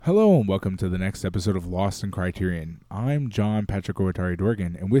Hello and welcome to the next episode of Lost in Criterion. I'm John Patrick Owatari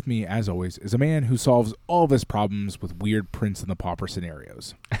Dorgan, and with me, as always, is a man who solves all of his problems with weird Prince and the Pauper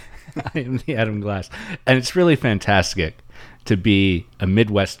scenarios. I am the Adam Glass, and it's really fantastic to be a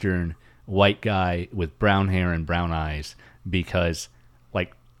Midwestern white guy with brown hair and brown eyes because,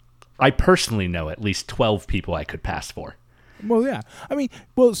 I personally know at least 12 people I could pass for. Well, yeah.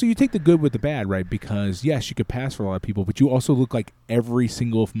 So you take the good with the bad, right? Because, yes, you could pass for a lot of people, but you also look like every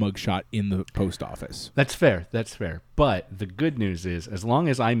single mugshot in the post office. That's fair. But the good news is, as long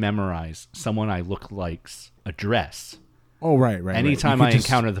as I memorize someone I look like's address, right. Anytime I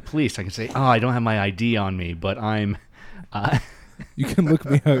encounter the police, I can say, I don't have my ID on me, but I'm... You can look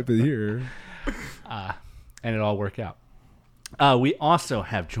me up here. And it all work out. We also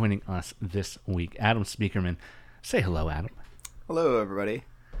have joining us this week, Adam Speakerman. Say hello, Adam. Hello, everybody.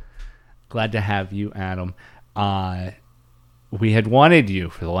 Glad to have you, Adam. We had wanted you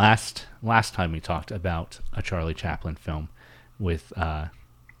for the last time we talked about a Charlie Chaplin film with Modern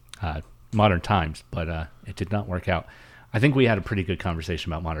Times, but it did not work out. I think we had a pretty good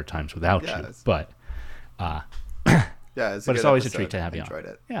conversation about Modern Times without you, but it's always a treat to have you on. Enjoyed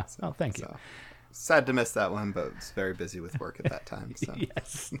it. Yeah, thank you. Sad to miss that one, but I was very busy with work at that time. So.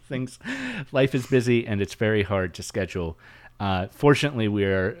 Yes, life is busy and it's very hard to schedule. Fortunately,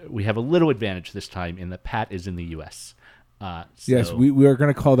 we have a little advantage this time in that Pat is in the U.S. Yes, we are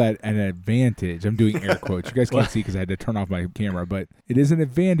going to call that an advantage. I'm doing air quotes. You guys can't see because I had to turn off my camera, but it is an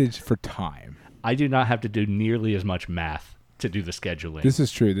advantage for time. I do not have to do nearly as much math to do the scheduling. This is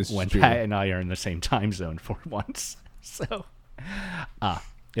true. When Pat and I are in the same time zone for once. So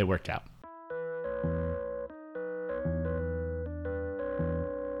it worked out.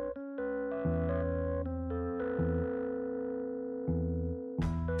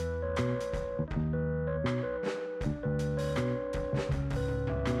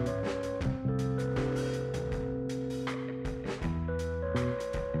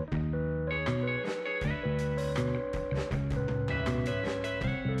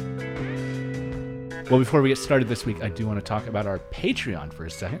 Well, before we get started this week, I do want to talk about our Patreon for a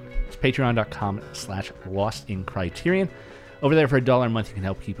second. It's patreon.com/lostincriterion. Over there for $1 a month, you can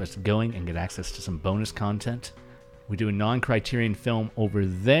help keep us going and get access to some bonus content. We do a non-Criterion film over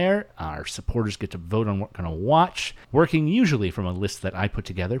there. Our supporters get to vote on what we're going to watch, working usually from a list that I put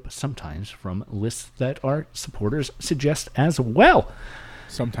together, but sometimes from lists that our supporters suggest as well.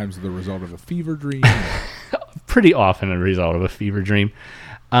 Sometimes the result of a fever dream. Pretty often a result of a fever dream.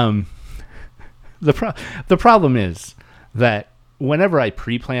 The problem is that whenever I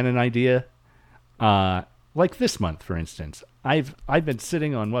pre-plan an idea, like this month, for instance, I've been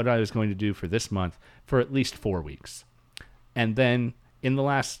sitting on what I was going to do for this month for at least 4 weeks. And then in the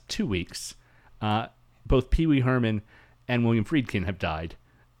last 2 weeks, both Pee Wee Herman and William Friedkin have died.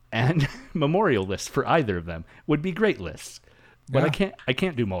 And memorial lists for either of them would be great lists. But yeah. I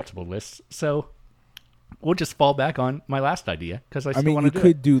can't do multiple lists, so we'll just fall back on my last idea because I still want to do it. You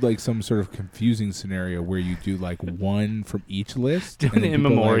could do like some sort of confusing scenario where you do like one from each list. Do an in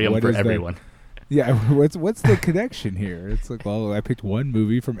memoriam for everyone. Yeah, what's the connection here? It's like, well, I picked one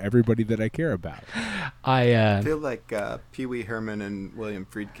movie from everybody that I care about. I feel like Pee Wee Herman and William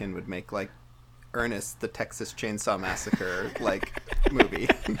Friedkin would make like Ernest the Texas Chainsaw Massacre like movie.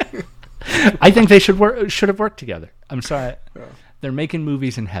 I think they should have worked together. I'm sorry, they're making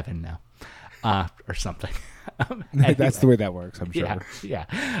movies in heaven now. Or something. Anyway. That's the way that works, I'm sure. Yeah.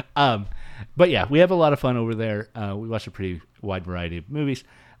 But yeah, we have a lot of fun over there. We watch a pretty wide variety of movies.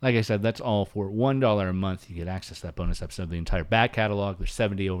 Like I said, that's all for $1 a month. You get access to that bonus episode of the entire back catalog. There's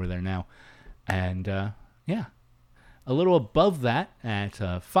 70 over there now. And a little above that at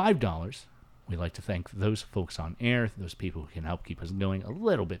 $5, we'd like to thank those folks on air, those people who can help keep us going a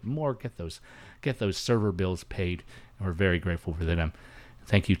little bit more, get those server bills paid. And we're very grateful for them.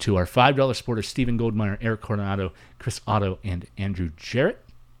 Thank you to our $5 supporters, Stephen Goldmeyer, Eric Coronado, Chris Otto, and Andrew Jarrett.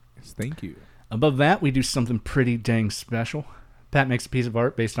 Yes, thank you. Above that, we do something pretty dang special. Pat makes a piece of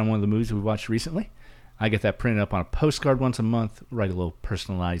art based on one of the movies we watched recently. I get that printed up on a postcard once a month, write a little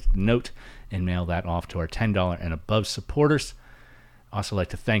personalized note, and mail that off to our $10 and above supporters. I also like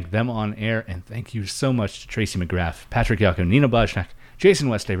to thank them on air, and thank you so much to Tracy McGrath, Patrick Yako, Nina Bajnak, Jason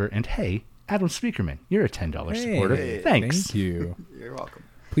Westaver, and Adam Speakerman, you're a $10 supporter. Hey, thanks. Thank you. You're welcome.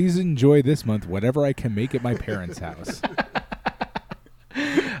 Please enjoy this month whatever I can make at my parents' house.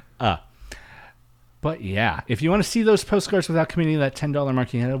 But yeah, if you want to see those postcards without committing that $10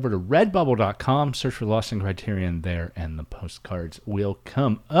 mark, you head over to redbubble.com, search for Lost in Criterion there, and the postcards will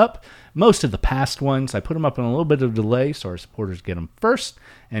come up. Most of the past ones, I put them up in a little bit of delay, so our supporters get them first,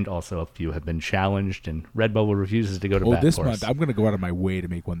 and also a few have been challenged, and Redbubble refuses to go to bat this for month, us. I'm going to go out of my way to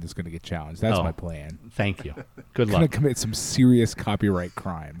make one that's going to get challenged. That's my plan. Thank you. Good I'm luck. going to commit some serious copyright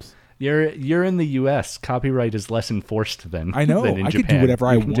crimes. You're in the U.S. Copyright is less enforced than I know. Than in I Japan. can do whatever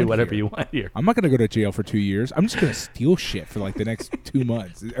I You can want. do whatever here. you want here. I'm not going to go to jail for 2 years. I'm just going to steal shit for like the next 2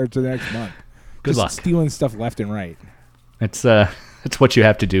 months or to the next month. Good just luck. Stealing stuff left and right. It's what you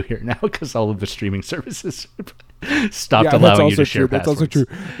have to do here now because all of the streaming services stopped That's allowing you also to share true. passwords. That's also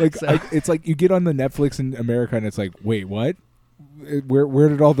true. Like it's like you get on the Netflix in America and it's like, wait, what? Where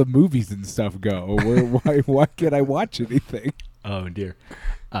did all the movies and stuff go? Why can't I watch anything? Oh dear.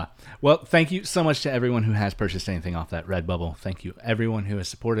 Well, thank you so much to everyone who has purchased anything off that Redbubble. Thank you everyone who has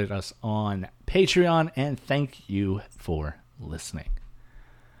supported us on Patreon, and thank you for listening.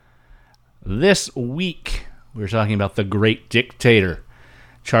 This week we're talking about The Great Dictator,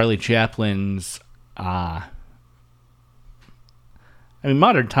 Charlie Chaplin's.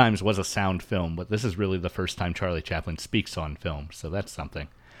 Modern Times was a sound film, but this is really the first time Charlie Chaplin speaks on film, so that's something.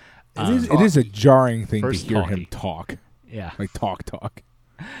 It is a jarring thing to First hear talkie. him talk. Yeah. Like talk.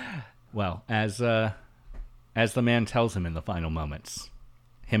 Well, as the man tells him in the final moments,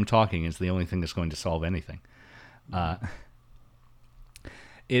 him talking is the only thing that's going to solve anything.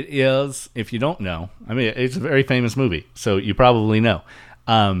 It is, if you don't know, it's a very famous movie, so you probably know.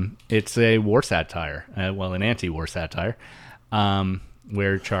 It's a war satire, an anti-war satire,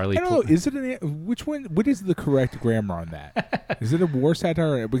 where Charlie... I don't know, is it which one, what is the correct grammar on that? Is it a war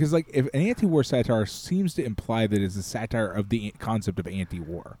satire? Because like if an anti-war satire seems to imply that it's a satire of the concept of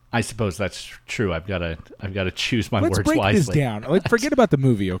anti-war. I suppose that's true. I've got to choose my Let's words break wisely. this down. Like, forget about the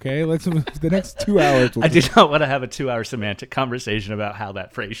movie, okay? Let's the next 2 hours. I do not want to have a 2-hour semantic conversation about how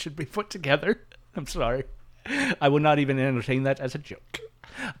that phrase should be put together. I'm sorry. I would not even entertain that as a joke.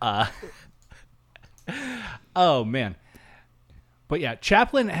 Oh, man. But yeah,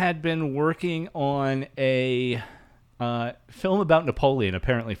 Chaplin had been working on a film about Napoleon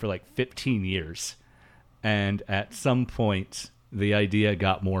apparently for like 15 years. And at some point, the idea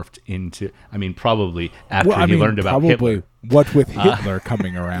got morphed into, probably after he learned about Hitler. What with Hitler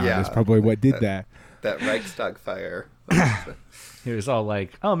coming around is probably what did that. That Reichstag fire. He was all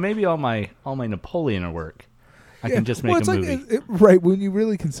like, "Oh, maybe all my Napoleon work. I can just make a movie." Right, when you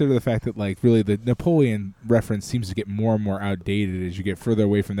really consider the fact that like really the Napoleon reference seems to get more and more outdated as you get further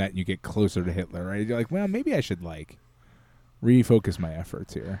away from that and you get closer to Hitler, right? You're like, well, maybe I should like refocus my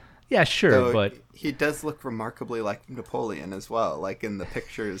efforts here. Yeah, sure, Though but he does look remarkably like Napoleon as well, like in the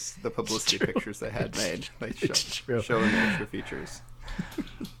pictures, the publicity pictures they had made. They showing the extra features.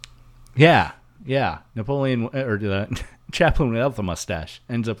 Yeah. Napoleon or Chaplin without the mustache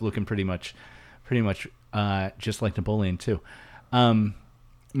ends up looking pretty much just like Napoleon too.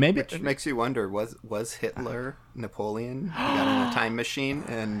 Maybe Which makes you wonder: was Hitler Napoleon? He got in a time machine,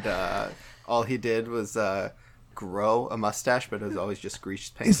 and all he did was grow a mustache, but it was always just grease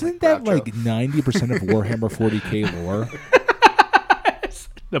paint. Isn't that like 90% of Warhammer 40k lore?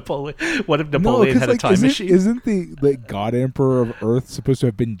 Napoleon. What if Napoleon had a time machine? Isn't the God Emperor of Earth supposed to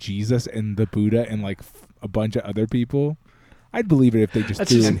have been Jesus and the Buddha and like a bunch of other people? I'd believe it if they just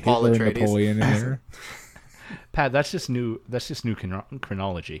threw in Hitler and Napoleon in there. Pat, that's just new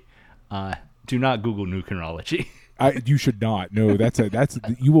chronology. Do not Google new chronology. You should not. No, your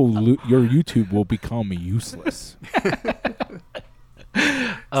YouTube will become useless.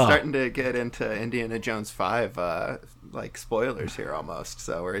 Starting to get into Indiana Jones 5 like spoilers here almost,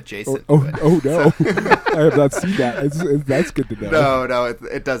 so we're adjacent to it. Oh no. I have not seen that. That's good to know. No,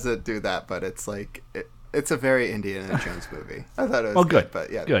 it doesn't do that, but it's like it's a very Indiana Jones movie. I thought it was good,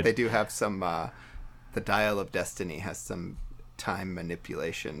 but yeah, good. They do have some the Dial of Destiny has some time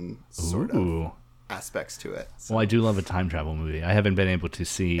manipulation sort of aspects to it. So. Well, I do love a time travel movie. I haven't been able to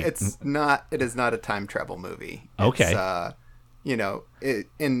see. It is not a time travel movie. Okay. It's,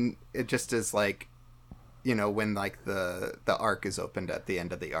 it just is like, when like the arc is opened at the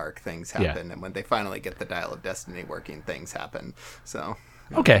end of the arc, things happen, and when they finally get the Dial of Destiny working, things happen. So.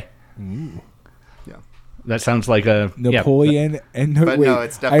 Okay. Ooh. Yeah. That sounds like a Napoleon and but wait, no,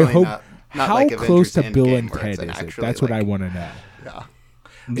 it's definitely not how like close Avengers to Bill Endgame, and where Ted it's is it? actually That's what like- I want to know. Yeah.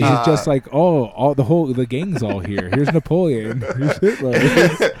 Is it just like the gang's all here? Here's Napoleon. Here's Hitler.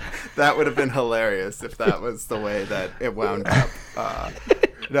 That would have been hilarious if that was the way that it wound up.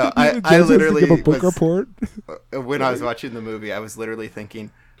 No, I literally give a book report. When I was watching the movie, I was literally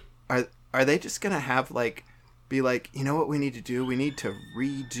thinking, are they just gonna have be like, you know what we need to do? We need to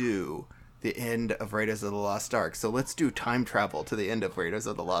redo the end of Raiders of the Lost Ark. So let's do time travel to the end of Raiders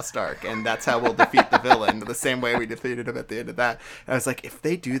of the Lost Ark. And that's how we'll defeat the villain, the same way we defeated him at the end of that. And I was like, if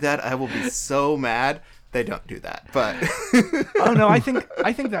they do that, I will be so mad. They don't do that. But oh, no, I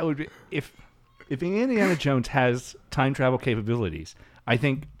think that would be... If Indiana Jones has time travel capabilities, I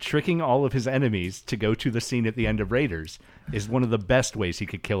think tricking all of his enemies to go to the scene at the end of Raiders is one of the best ways he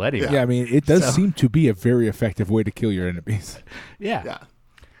could kill anyone. Yeah, I mean, it does seem to be a very effective way to kill your enemies. Yeah.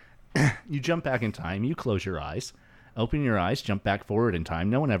 You jump back in time, you close your eyes, open your eyes, jump back forward in time.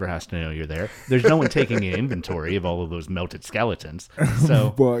 No one ever has to know you're there. There's no one taking an inventory of all of those melted skeletons.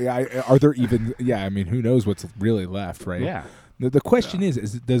 So, well, yeah, are there even... Yeah, I mean, who knows what's really left, right? Yeah. The question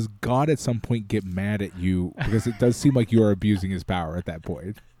is does God at some point get mad at you? Because it does seem like you are abusing his power at that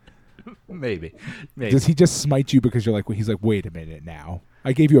point. Maybe. Does he just smite you because you're like, he's like, wait a minute now.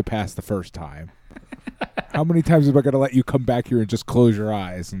 I gave you a pass the first time. How many times am I going to let you come back here and just close your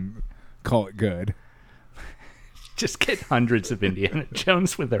eyes and call it good? Just get hundreds of Indiana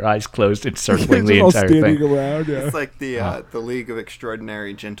Jones with their eyes closed and circling the entire thing. Around, yeah. It's like the League of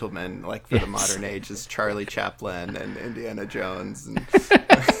Extraordinary Gentlemen, like for the modern age, is Charlie Chaplin and Indiana Jones, and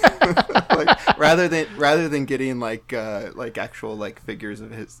like, rather than getting like actual like figures of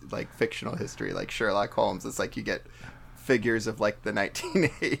his like fictional history, like Sherlock Holmes. It's like you get figures of like the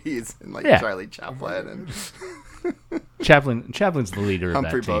 1980s and like Charlie Chaplin and Chaplin's the leader of that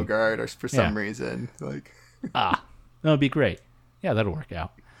Humphrey team. Bogart, or for some reason like. That'd be great. Yeah, that'll work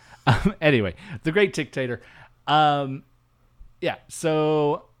out. Anyway, The Great Dictator. So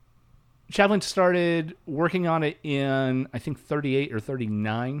Chaplin started working on it in, I think, 38 or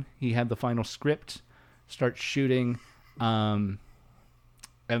 39. He had the final script, start shooting, and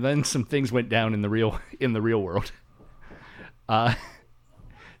then some things went down in the real world. So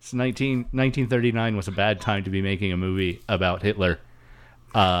 1939 was a bad time to be making a movie about Hitler.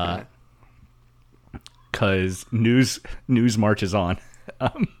 Because news marches on.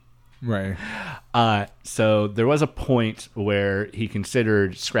 Right. So there was a point where he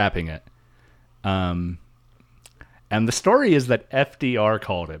considered scrapping it. And the story is that FDR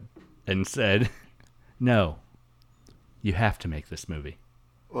called him and said, no, you have to make this movie.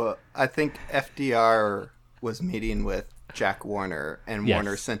 Well, I think FDR was meeting with Jack Warner, and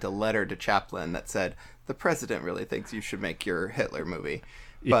Warner sent a letter to Chaplin that said, the president really thinks you should make your Hitler movie.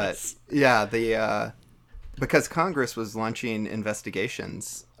 Yes. But, yeah, because Congress was launching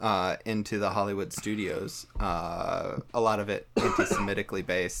investigations into the Hollywood studios, a lot of it anti-Semitically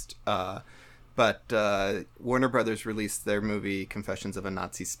based. But Warner Brothers released their movie Confessions of a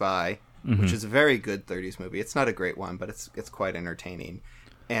Nazi Spy, which is a very good 30s movie. It's not a great one, but it's quite entertaining.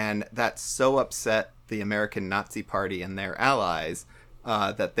 And that so upset the American Nazi Party and their allies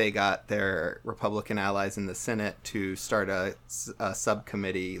that they got their Republican allies in the Senate to start a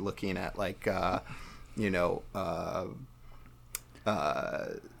subcommittee looking at like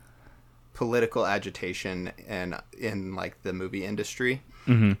political agitation and in like the movie industry.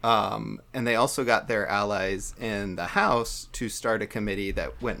 And they also got their allies in the House to start a committee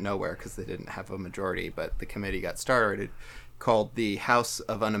that went nowhere because they didn't have a majority, but the committee got started, called the House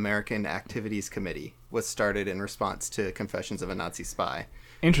of Un-American Activities Committee, was started in response to Confessions of a Nazi Spy.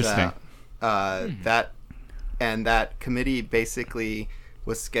 Interesting. That committee basically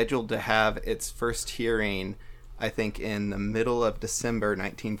was scheduled to have its first hearing, I think, in the middle of December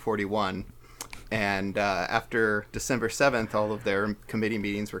 1941. And after December 7th, all of their committee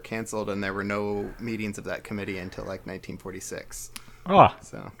meetings were canceled, and there were no meetings of that committee until like 1946. Oh,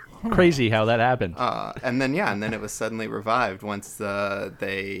 so crazy how that happened. And then it was suddenly revived once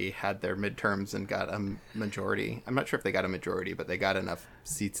they had their midterms and got a majority. I'm not sure if they got a majority, but they got enough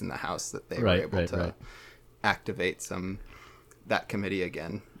seats in the House that they were able to activate that committee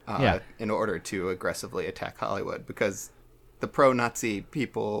again in order to aggressively attack Hollywood, because the pro-Nazi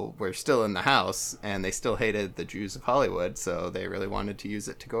people were still in the House and they still hated the Jews of Hollywood, so they really wanted to use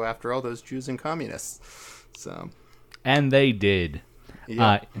it to go after all those Jews and communists. And they did.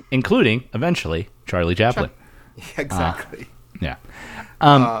 Including, eventually, Charlie Chaplin. Exactly.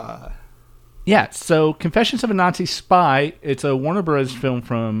 So Confessions of a Nazi Spy, it's a Warner Bros. Film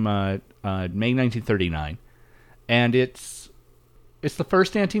from May 1939. And it's the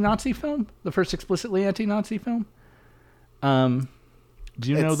first anti-Nazi film? The first explicitly anti-Nazi film? Do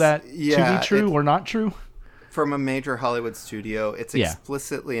you know that to be true or not true? From a major Hollywood studio, it's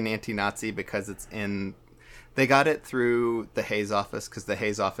explicitly an anti-Nazi because it's in... They got it through the Hayes office because the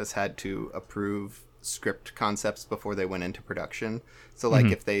Hayes office had to approve script concepts before they went into production. So, like,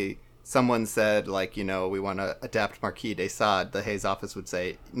 if someone said, like, we want to adapt Marquis de Sade, the Hayes office would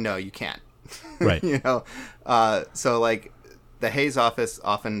say, no, you can't. Right. So, like, the Hayes office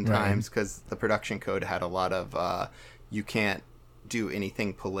oftentimes, because the production code had a lot of you can't do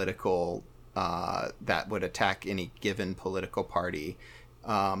anything political that would attack any given political party.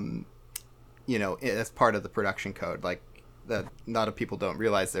 As part of the production code, like that, a lot of people don't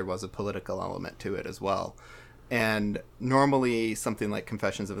realize there was a political element to it as well. And normally something like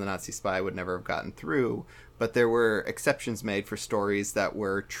Confessions of the Nazi Spy would never have gotten through, but there were exceptions made for stories that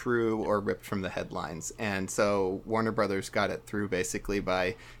were true or ripped from the headlines. And so Warner Brothers got it through basically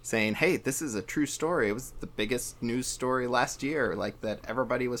by saying, hey, this is a true story. It was the biggest news story last year, like that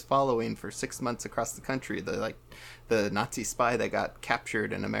everybody was following for 6 months across the country. The Nazi spy that got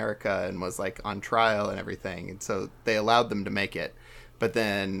captured in America and was like on trial and everything. And so they allowed them to make it. But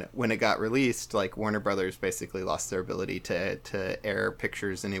then when it got released, like Warner Brothers basically lost their ability to air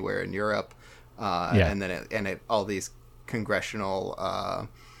pictures anywhere in Europe. And then all these congressional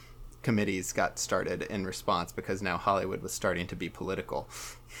committees got started in response because now Hollywood was starting to be political.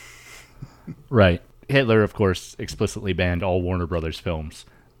 Right. Hitler, of course, explicitly banned all Warner Brothers films.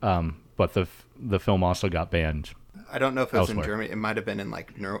 But the film also got banned. I don't know if it was elsewhere. in Germany. It might have been in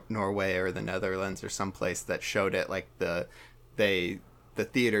like Norway or the Netherlands or someplace that showed it. Like the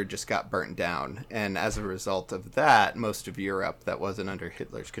theater just got burnt down, and as a result of that, most of Europe that wasn't under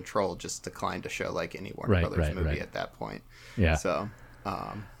Hitler's control just declined to show like any Warner Brothers movie at that point. Yeah. So,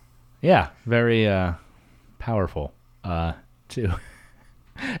 very powerful. Too.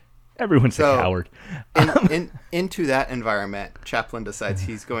 Everyone's a coward. Into that environment, Chaplin decides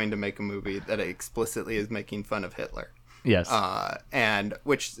he's going to make a movie that explicitly is making fun of Hitler. Yes.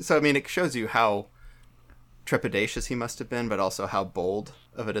 It shows you how trepidatious he must have been, but also how bold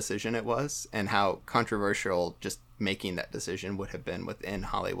of a decision it was, and how controversial just making that decision would have been within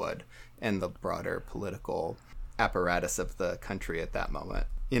Hollywood and the broader political apparatus of the country at that moment.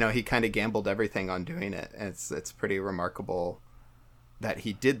 He kind of gambled everything on doing it, and it's pretty remarkable that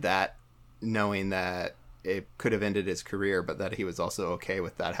he did that, knowing that it could have ended his career, but that he was also okay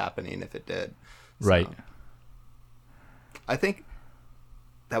with that happening if it did. Right. I think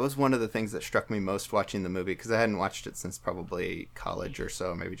that was one of the things that struck me most watching the movie, because I hadn't watched it since probably college or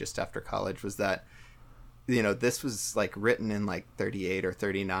so, maybe just after college, was that, this was like written in like 38 or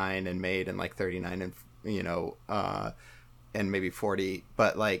 39 and made in like 39 and, and maybe 40,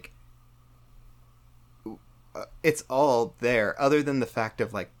 but like, it's all there, other than the fact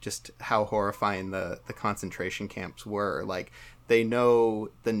of like just how horrifying the concentration camps were. Like, they know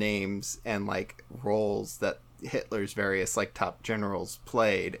the names and like roles that Hitler's various like top generals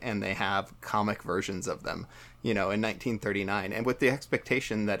played, and they have comic versions of them, in 1939, and with the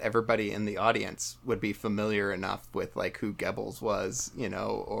expectation that everybody in the audience would be familiar enough with like who Goebbels was,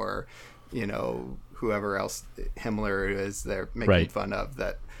 or whoever else Himmler is they're making fun of,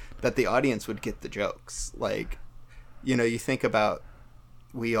 that the audience would get the jokes. Like, you think about,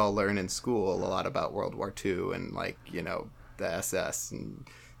 we all learn in school a lot about World War II and like, the SS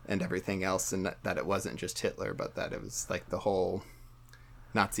and everything else, and that it wasn't just Hitler, but that it was like the whole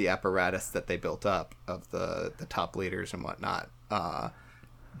Nazi apparatus that they built up of the top leaders and whatnot.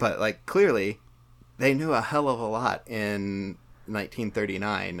 But like, clearly they knew a hell of a lot in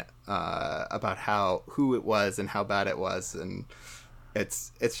 1939 about who it was and how bad it was, and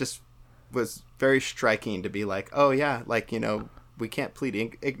it's just was very striking to be like, oh yeah, like, we can't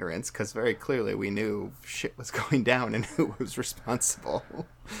plead ignorance, because very clearly we knew shit was going down and who was responsible.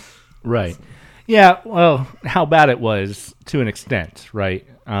 Right. Yeah, well, how bad it was to an extent, right?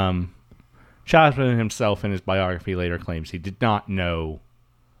 Chaplin himself in his biography later claims he did not know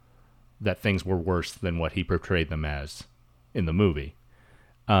that things were worse than what he portrayed them as in the movie.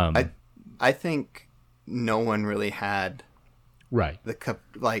 I think no one really had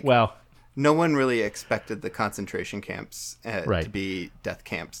no one really expected the concentration camps to be death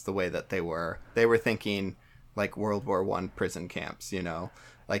camps the way that they were. They were thinking like World War I prison camps,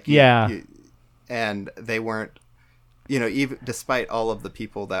 like, and they weren't, even despite all of the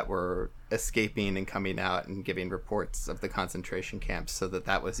people that were escaping and coming out and giving reports of the concentration camps, so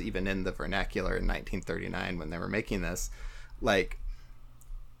that was even in the vernacular in 1939 when they were making this, like,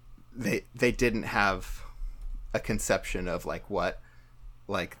 they didn't have a conception of like what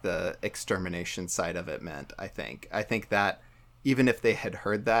like the extermination side of it meant. I think that even if they had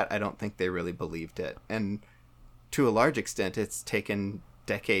heard that, I don't think they really believed it. And to a large extent, it's taken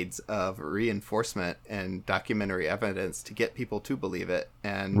decades of reinforcement and documentary evidence to get people to believe it,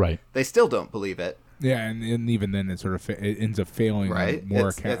 and they still don't believe it. Yeah, and even then, it sort of it ends up failing in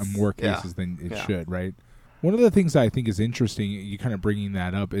more cases than it should, right? One of the things I think is interesting, you kind of bringing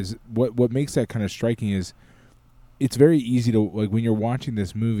that up, is what makes that kind of striking is it's very easy to, like, when you're watching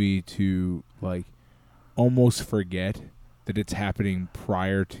this movie, to like almost forget that it's happening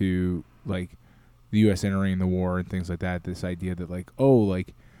prior to like the U.S. entering the war and things like that. This idea that like, oh,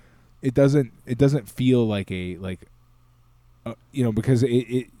 like it doesn't feel like a like, because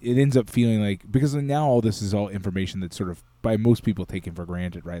it ends up feeling like, because now all this is all information that's sort of by most people taken for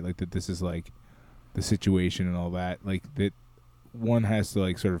granted, right? Like that this is like the situation and all that, like that one has to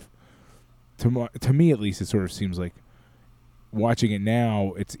like sort of, to me at least, it sort of seems like watching it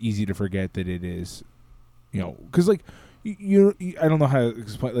now, it's easy to forget that it is, because like you I don't know how to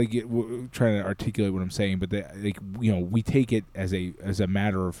explain, like trying to articulate what I'm saying, but like we take it as a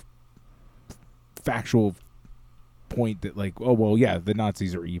matter of factual point that like, oh well, yeah, the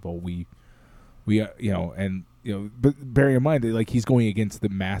Nazis are evil. We but bearing in mind that like he's going against the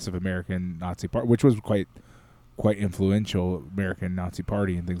massive American Nazi party, which was quite influential American Nazi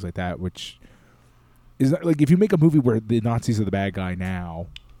party and things like that, which is not, like if you make a movie where the Nazis are the bad guy now,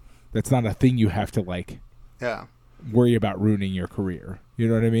 that's not a thing you have to like worry about ruining your career. You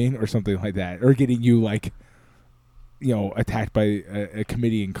know what I mean? Or something like that. Or getting you like attacked by a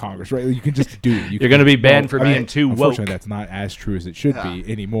committee in Congress, right? You can just do it. You're going to be banned for being too woke. Unfortunately, that's not as true as it should be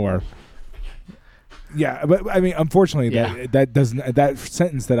anymore. Yeah, but I mean, unfortunately, that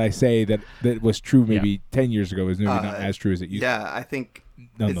sentence that I say that was true maybe 10 years ago is maybe not as true as it used to be. Yeah, I think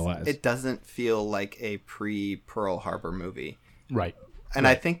nonetheless, it doesn't feel like a pre-Pearl Harbor movie. Right. And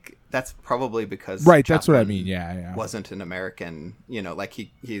I think that's probably because Chaplin that's what I mean. Yeah. wasn't an American, like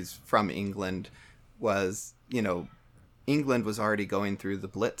he's from England, England was already going through the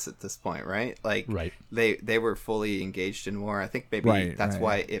Blitz at this point, right? Like they were fully engaged in war. I think maybe that's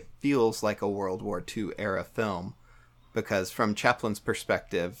why it feels like a World War II era film, because from Chaplin's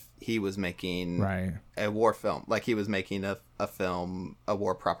perspective, he was making a war film. Like he was making a film, a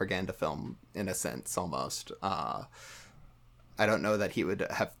war propaganda film in a sense almost. I don't know that he would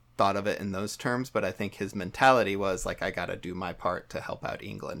have thought of it in those terms, but I think his mentality was like, I got to do my part to help out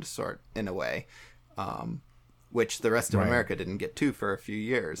England, sort in a way. Which the rest of America didn't get to for a few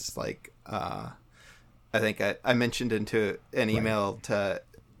years. Like, I think I mentioned into an email to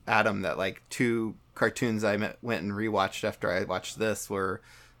Adam that like two cartoons I went and rewatched after I watched this were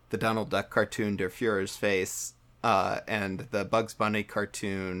the Donald Duck cartoon Der Fuhrer's Face and the Bugs Bunny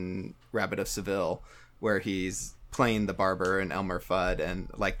cartoon Rabbit of Seville, where he's playing the barber and Elmer Fudd, and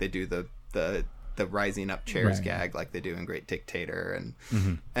like they do the rising up chairs gag like they do in Great Dictator,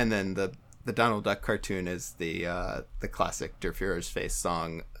 and then the Donald Duck cartoon is the classic Der Fuhrer's Face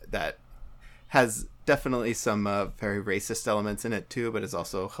song that has definitely some very racist elements in it too, but is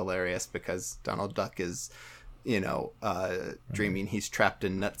also hilarious because Donald Duck is, dreaming he's trapped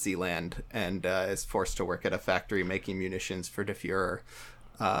in Nazi land and is forced to work at a factory making munitions for Der Fuhrer.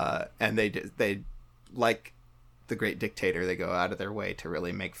 And they like the Great Dictator, they go out of their way to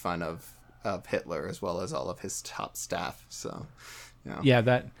really make fun of Hitler as well as all of his top staff. So,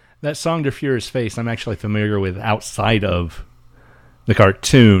 that song Der Fuhrer's Face I'm actually familiar with outside of the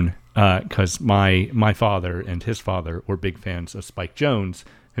cartoon, because my father and his father were big fans of Spike Jonze,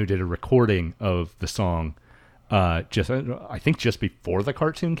 who did a recording of the song I think just before the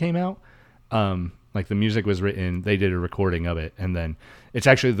cartoon came out. Like the music was written, they did a recording of it, and then it's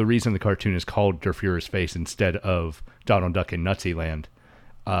actually the reason the cartoon is called Der Fuhrer's Face instead of Donald Duck in Naziland,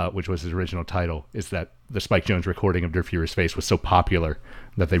 which was his original title, is that the Spike Jonze recording of Der Fuhrer's Face was so popular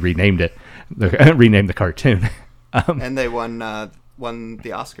that they renamed the cartoon. And they won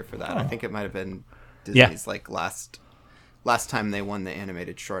the Oscar for that. I think it might have been Disney's like last time they won the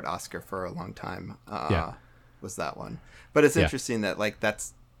animated short Oscar for a long time. Was that one? But it's interesting that like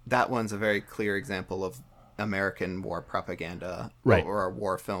that one's a very clear example of American war propaganda, or a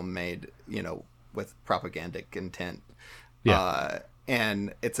war film made with propagandic intent.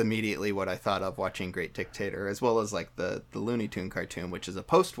 And it's immediately what I thought of watching Great Dictator, as well as like the Looney Tune cartoon, which is a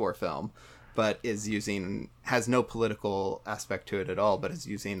post-war film, but has no political aspect to it at all, but is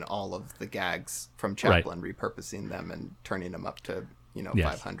using all of the gags from Chaplin, repurposing them and turning them up to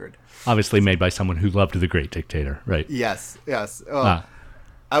 500. Obviously made by someone who loved the Great Dictator, right? Yes. Oh,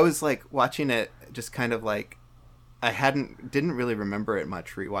 I was like watching it, just kind of like didn't really remember it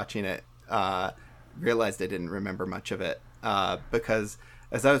much. Rewatching it, realized I didn't remember much of it. Because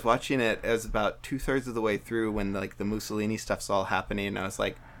as I was watching it, it was about 2/3 of the way through when like the Mussolini stuff's all happening, and I was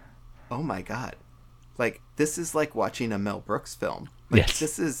like, oh my god, like this is like watching a Mel Brooks film. Like,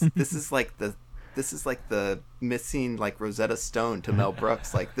 this is like the missing like Rosetta Stone to Mel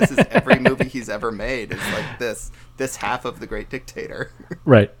Brooks. Like this is every movie he's ever made is like this half of The Great Dictator.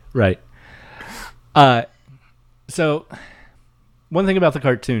 Right. So one thing about the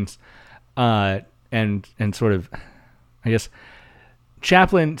cartoons, and sort of, I guess,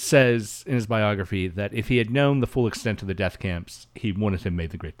 Chaplin says in his biography that if he had known the full extent of the death camps, he wouldn't have made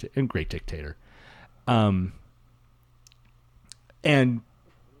the Great Dictator. And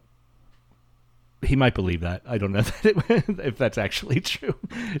he might believe that. I don't know if that's actually true.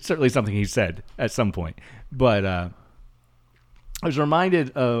 It's certainly something he said at some point. But I was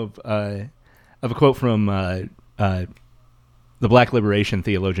reminded of a quote from the Black liberation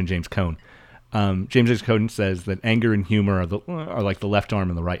theologian James Cone. James H. Cone says that anger and humor are like the left arm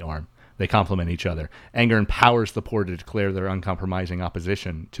and the right arm. They complement each other. Anger empowers the poor to declare their uncompromising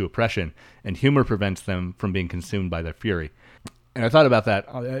opposition to oppression, and humor prevents them from being consumed by their fury. And I thought about that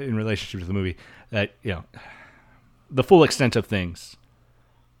in relationship to the movie, that, the full extent of things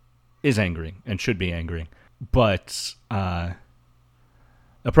is angering and should be angering, but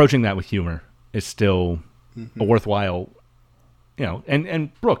approaching that with humor is still a worthwhile,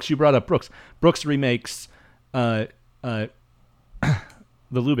 and Brooks, you brought up Brooks. Brooks remakes the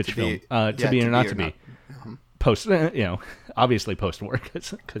Lubitsch film, To Be or Not to Be. Post, obviously post-war,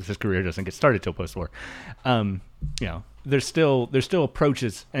 because his career doesn't get started till post-war. There's still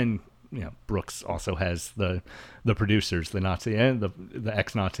approaches, and Brooks also has the producers, the Nazi and the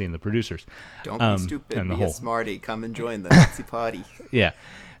ex-Nazi and the producers. Don't be stupid, be a smarty. Come and join the Nazi party. Yeah,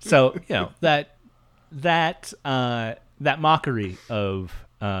 so that mockery of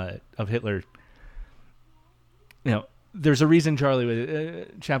Hitler. There's a reason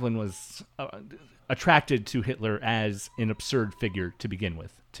Chaplin was attracted to Hitler as an absurd figure to begin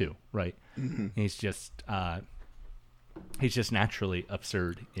with, too, right? Mm-hmm. He's just naturally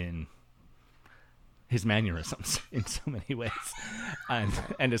absurd in his mannerisms in so many ways, and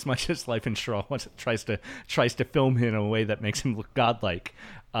as much as Life in Straw tries to film him in a way that makes him look godlike,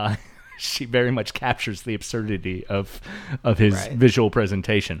 she very much captures the absurdity of his visual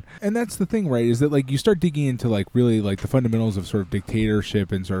presentation. And that's the thing, right? Is that like you start digging into like really like the fundamentals of sort of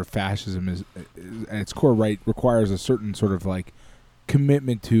dictatorship and sort of fascism is at its core, right, requires a certain sort of like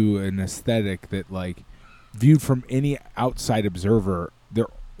commitment to an aesthetic that like viewed from any outside observer,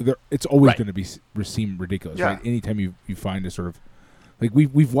 it's always going to seem ridiculous, right? Anytime you find a sort of like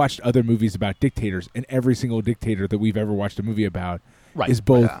we've watched other movies about dictators, and every single dictator that we've ever watched a movie about is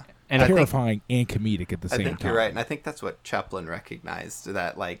both and terrifying and comedic at the same time. I think you're right, and I think that's what Chaplin recognized,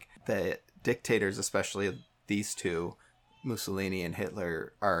 that like the dictators, especially these two, Mussolini and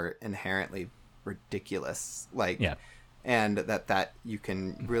Hitler, are inherently ridiculous. And that you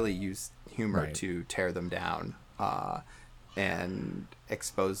can really use humor to tear them down and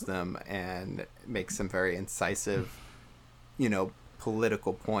expose them and make some very incisive,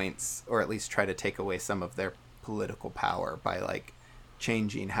 political points, or at least try to take away some of their political power by like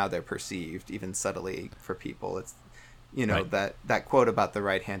changing how they're perceived, even subtly, for people. It's that quote about the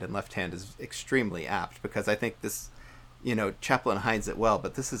right hand and left hand is extremely apt, because I think this, Chaplin hides it well,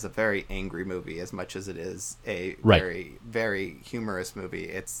 but this is a very angry movie as much as it is a very, very humorous movie.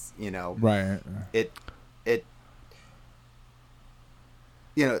 It's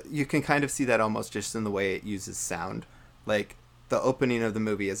you can kind of see that almost just in the way it uses sound. Like the opening of the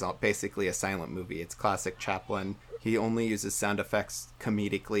movie is basically a silent movie. It's classic Chaplin. He only uses sound effects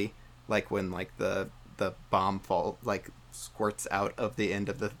comedically, like when like the bomb squirts out of the end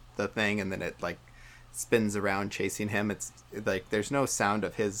of the thing, and then it like spins around chasing him. It's like there's no sound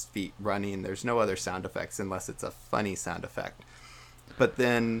of his feet running. There's no other sound effects unless it's a funny sound effect. But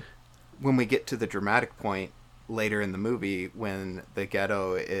then when we get to the dramatic point later in the movie, when the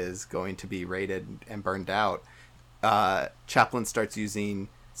ghetto is going to be raided and burned out, Chaplin starts using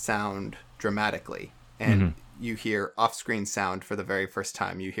sound dramatically, and you hear off-screen sound for the very first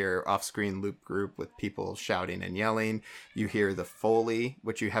time. You hear off-screen loop group with people shouting and yelling. You hear the Foley,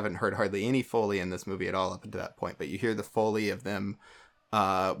 which you haven't heard hardly any Foley in this movie at all up until that point, but you hear the Foley of them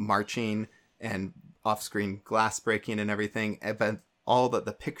marching and off-screen glass breaking and everything. But all that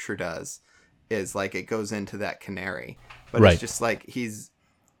the picture does is like it goes into that canary. But it's just like he's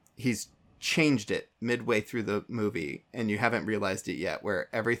changed it midway through the movie, and you haven't realized it yet, where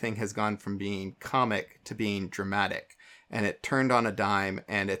everything has gone from being comic to being dramatic, and it turned on a dime,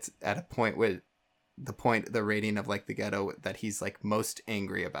 and it's at a point where the rating of like the ghetto that he's like most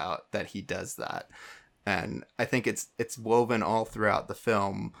angry about, that he does that. And I think it's woven all throughout the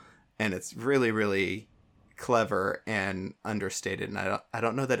film, and it's really, really clever and understated, and I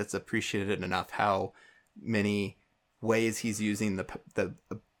don't know that it's appreciated enough how many ways he's using the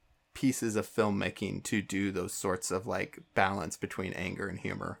pieces of filmmaking to do those sorts of like balance between anger and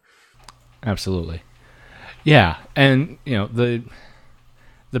humor. Absolutely. Yeah. And the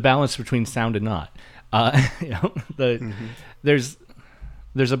balance between sound and not, there's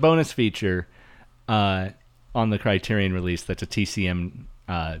a bonus feature on the Criterion release that's a TCM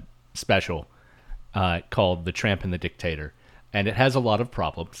special called The Tramp and the Dictator. And it has a lot of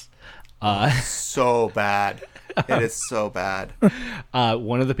problems. So bad. It is so bad.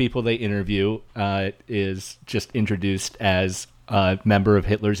 One of the people they interview is just introduced as a member of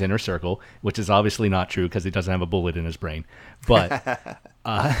Hitler's inner circle, which is obviously not true because he doesn't have a bullet in his brain. But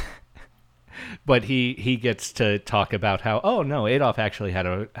but he gets to talk about how, oh no, Adolf actually had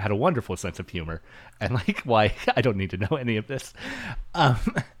a wonderful sense of humor, and like why I don't need to know any of this.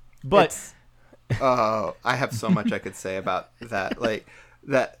 But I have so much I could say about that. Like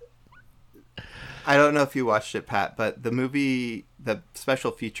that. I don't know if you watched it, Pat, but the movie, the special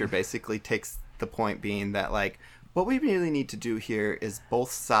feature basically takes the point being that, like, what we really need to do here is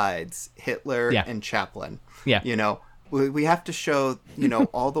both sides, Hitler and Chaplin. Yeah. You know, we have to show, you know,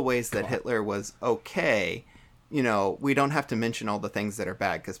 all the ways that Hitler was okay. You know, we don't have to mention all the things that are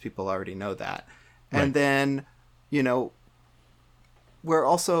bad because people already know that. Right. And then, you know, we're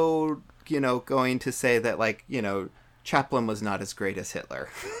also, you know, going to say that, like, you know, Chaplin was not as great as Hitler.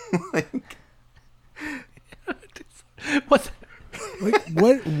 Like, what?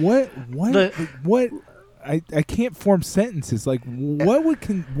 What? I can't form sentences. Like, what would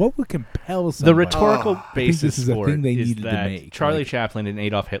compel somebody? The rhetorical basis this is a for thing it they is needed to that make. Charlie Like, Chaplin and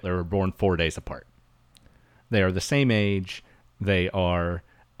Adolf Hitler were born 4 days apart. They are the same age. They are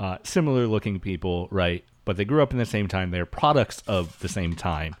similar-looking people, right? But they grew up in the same time. They're products of the same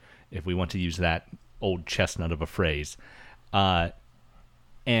time, if we want to use that old chestnut of a phrase.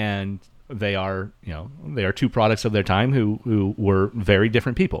 And they are, you know, they are 2 products of their time who were very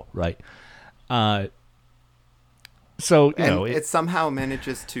different people, right? So, you know, it somehow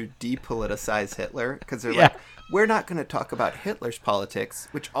manages to depoliticize Hitler because they're like, we're not going to talk about Hitler's politics,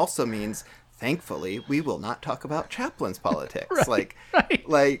 which also means, thankfully, we will not talk about Chaplin's politics. Like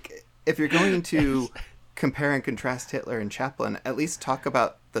if you're going to compare and contrast Hitler and Chaplin, at least talk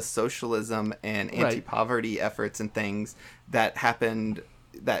about the socialism and anti-poverty efforts and things that happened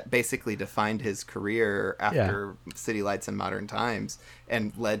that basically defined his career after City Lights and Modern Times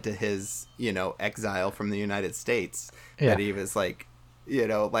and led to his, you know, exile from the United States. That he was like, you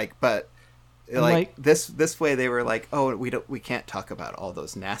know, like, but like this way they were like, oh, we can't talk about all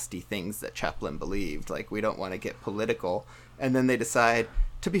those nasty things that Chaplin believed. Like, we don't want to get political. And then they decide,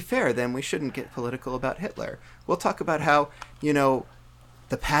 to be fair, then we shouldn't get political about Hitler. We'll talk about how, you know,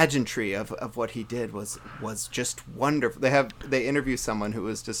 the pageantry of what he did was just wonderful. They interview someone who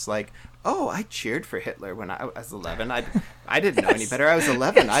was just like, oh, I cheered for Hitler when I was 11. I didn't know any better. I was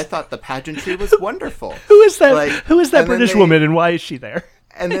 11. I thought the pageantry was wonderful. Who is that? Like, who is that British woman, and why is she there?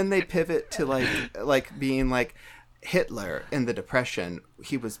 And then they pivot to like being like, Hitler in the Depression,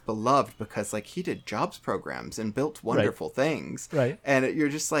 he was beloved because like he did jobs programs and built wonderful things. Right. And you're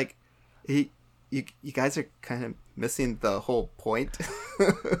just like, you guys are kind of missing the whole point.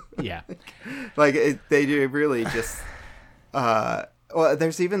 Yeah. Like they do really just well,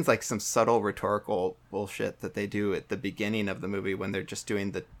 there's even like some subtle rhetorical bullshit that they do at the beginning of the movie when they're just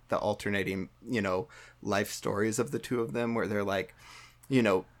doing the alternating, you know, life stories of the two of them, where they're like, you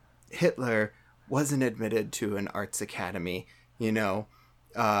know, Hitler wasn't admitted to an arts academy, you know,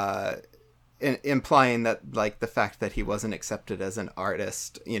 implying that like the fact that he wasn't accepted as an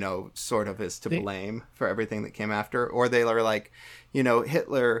artist, you know, sort of is to blame for everything that came after. Or they are like, you know,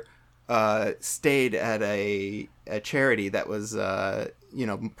 Hitler stayed at a charity that was, you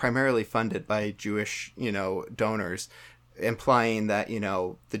know, primarily funded by Jewish, you know, donors, implying that, you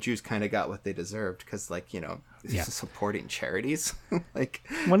know, the Jews kind of got what they deserved because, like, you know, supporting charities. Like,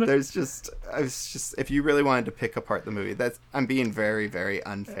 there's just, I was just, if you really wanted to pick apart the movie, I'm being very, very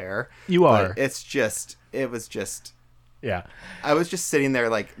unfair. You are. It's just, it was just, yeah. I was just sitting there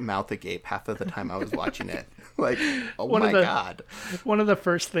like mouth agape half of the time I was watching it. Like, oh my God. One of the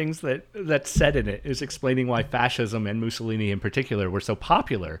first things that's said in it is explaining why fascism and Mussolini in particular were so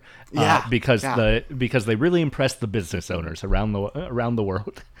popular. Because they really impressed the business owners around the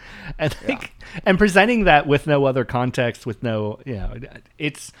world. And and presenting that with no other context, with no, you know,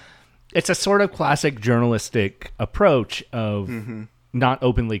 it's a sort of classic journalistic approach of not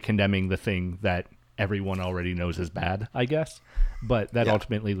openly condemning the thing that everyone already knows is bad, I guess. But that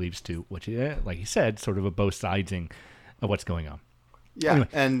ultimately leads to what you, like you said, sort of a both sidesing of what's going on. Yeah, anyway.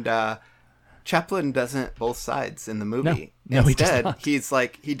 And Chaplin doesn't both sides in the movie. No, instead, he does not. He's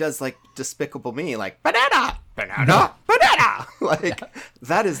like, he does like Despicable Me, like banana, banana, banana. Like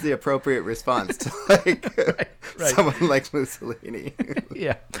that is the appropriate response to like someone like Mussolini.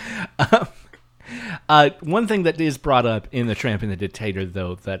 Yeah. One thing that is brought up in The Tramp and the Dictator,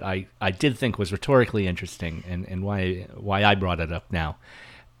 though, that I did think was rhetorically interesting and why I brought it up now,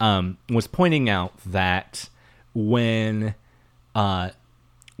 was pointing out that when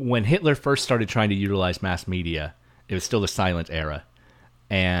Hitler first started trying to utilize mass media, it was still the silent era,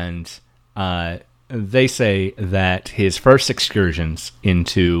 and they say that his first excursions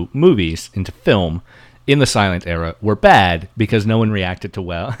into movies, into film, in the silent era were bad because no one reacted to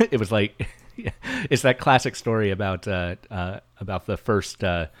well. It was like it's that classic story about the first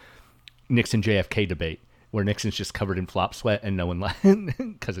Nixon JFK debate, where Nixon's just covered in flop sweat and no one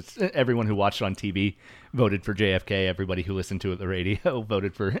because it's everyone who watched on TV voted for JFK. Everybody who listened to it the radio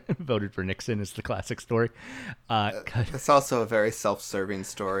voted for Nixon. Is the classic story. It's also a very self-serving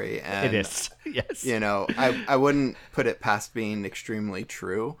story, and it is. Yes, I wouldn't put it past being extremely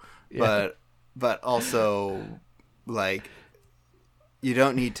true, but also like you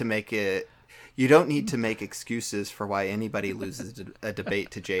don't need to make excuses for why anybody loses a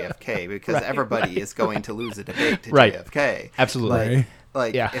debate to JFK, because everybody is going to lose a debate to JFK. Absolutely.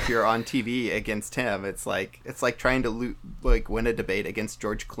 If you're on TV against him, it's like trying to win a debate against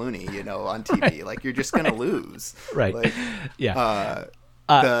George Clooney, on TV. Like, you're just gonna lose. Right.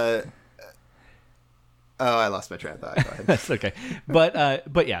 I lost my train of thought. Go ahead. That's okay.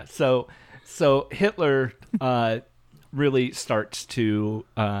 But yeah. So Hitler really starts to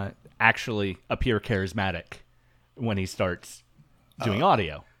actually appear charismatic when he starts doing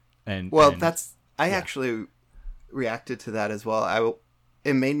audio. I actually reacted to that as well. I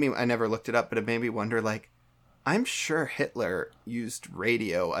never looked it up, but it made me wonder, like, I'm sure Hitler used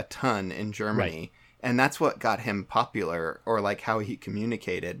radio a ton in Germany, right, and that's what got him popular, or like how he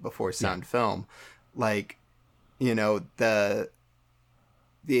communicated before sound film. Like, and that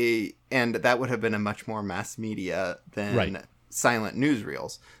would have been a much more mass media than silent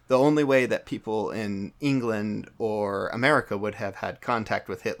newsreels. The only way that people in England or America would have had contact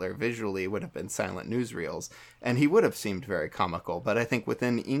with Hitler visually would have been silent newsreels, and he would have seemed very comical. But I think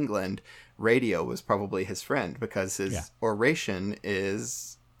within England, radio was probably his friend, because his oration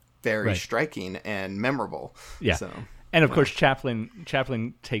is very striking and memorable. Yeah. So, and of course,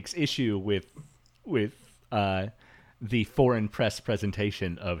 Chaplin takes issue with the foreign press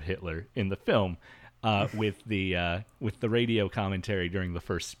presentation of Hitler in the film. With the radio commentary during the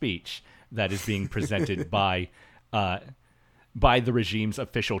first speech that is being presented by the regime's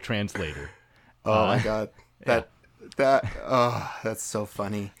official translator. Oh my God, that's so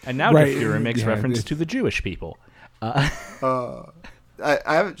funny. And now the Führer makes reference to the Jewish people. I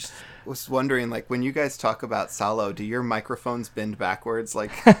just was wondering, like, when you guys talk about Salo, do your microphones bend backwards?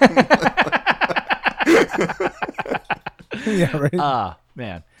 Like, yeah, right.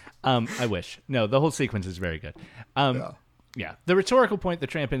 Man. I wish. No, the whole sequence is very good. Yeah. The rhetorical point that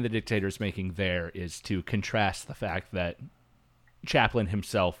Tramp and the Dictator is making there is to contrast the fact that Chaplin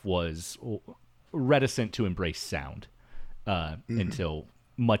himself was reticent to embrace sound until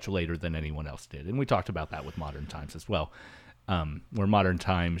much later than anyone else did. And we talked about that with Modern Times as well, where Modern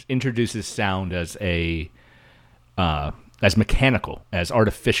Times introduces sound as mechanical, as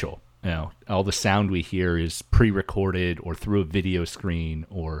artificial. All the sound we hear is pre-recorded or through a video screen,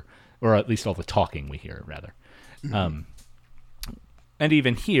 or at least all the talking we hear, rather. Mm-hmm. And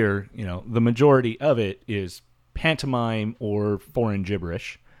even here, the majority of it is pantomime or foreign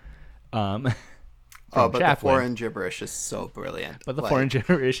gibberish. But Chaplin. The foreign gibberish is so brilliant. But the foreign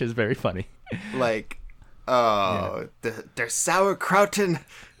gibberish is very funny. Like, der Sauerkrauten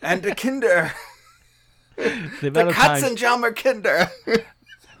and the Kinder. The Katzenjammer Kinder.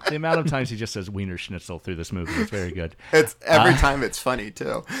 The amount of times he just says Wiener Schnitzel through this movie is very good. It's every time it's funny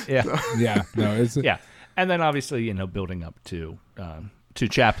too. Yeah. So. Yeah. No, it's yeah. And then obviously, building up to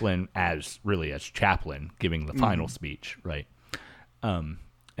Chaplin as Chaplin giving the final speech, right?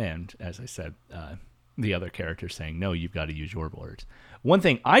 And as I said, the other character saying, "No, you've got to use your words." One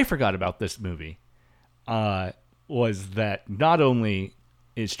thing I forgot about this movie was that not only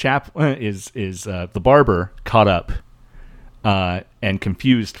is Chaplin is the barber caught up and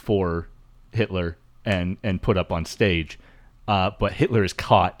confused for Hitler and put up on stage, but Hitler is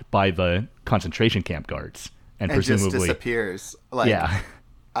caught by the concentration camp guards and presumably just disappears. Like, yeah,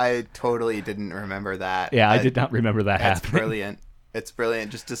 I totally didn't remember that. Yeah, I did not remember that happening. Brilliant. It's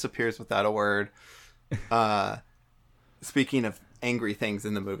brilliant. Just disappears without a word. Speaking of angry things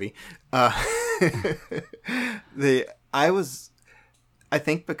in the movie, I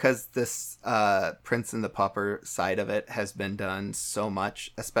think because this Prince and the Pauper side of it has been done so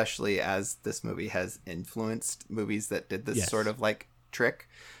much, especially as this movie has influenced movies that did this sort of like trick,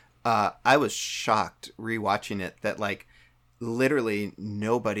 I was shocked rewatching it that like literally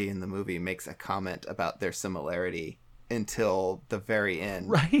nobody in the movie makes a comment about their similarity until the very end,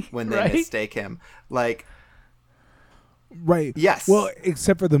 right? When they mistake him. Like, Right. Yes. Well,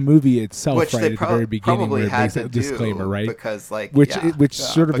 except for the movie itself, Which right they at the very beginning, probably where it had makes to that disclaimer, right? Because which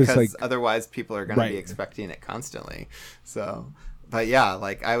sort of is like, otherwise people are going to be expecting it constantly. So, but yeah,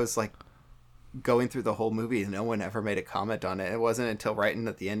 like I was like going through the whole movie, and no one ever made a comment on it. It wasn't until right in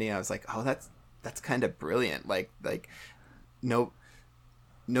at the ending I was like, oh, that's kind of brilliant. Like no,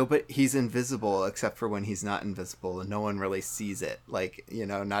 but he's invisible except for when he's not invisible, and no one really sees it. Like, you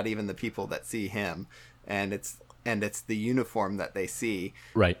know, not even the people that see him, and it's the uniform that they see.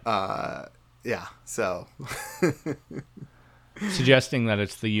 Right. Yeah. So suggesting that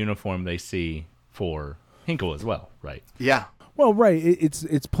it's the uniform they see for Hinkle as well, right? Yeah. well, right.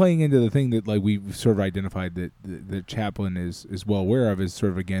 It's playing into the thing that like we've sort of identified that Chaplin is well aware of, is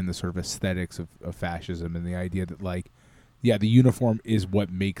sort of again the sort of aesthetics of fascism, and the idea that like, yeah, the uniform is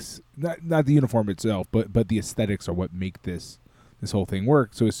what makes not the uniform itself, but the aesthetics are what make this whole thing work.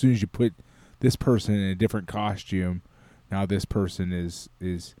 So as soon as you put this person in a different costume, now this person is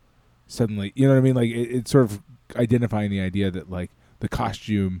suddenly, you know what I mean? Like it's sort of identifying the idea that like the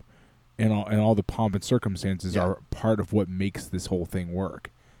costume and all the pomp and circumstances are part of what makes this whole thing work.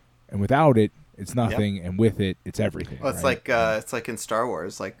 And without it, it's nothing, and with it, it's everything. Well, it's right? it's like in Star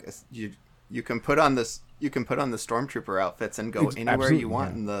Wars, like you can put on the stormtrooper outfits and go anywhere you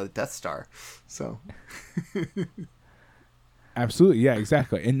want in the Death Star. So absolutely, yeah,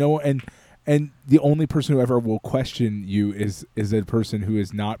 exactly. And the only person who ever will question you is a person who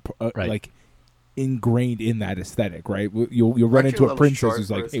is not like ingrained in that aesthetic, right? You'll run into a princess who's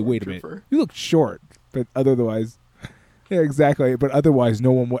like, "Hey, wait a minute, you look short," but otherwise, yeah, exactly. But otherwise,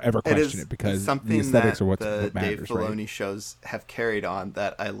 no one will ever question it because the aesthetics are what matters. Dave Filoni right? shows have carried on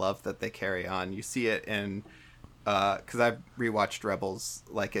that I love that they carry on. You see it in. Because I've rewatched Rebels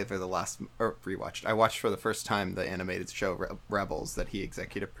like over the last I watched for the first time the animated show Rebels that he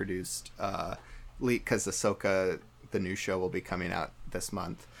executive produced. Because Ahsoka, the new show, will be coming out this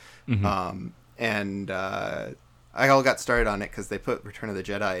month. Mm-hmm. I all got started on it because they put Return of the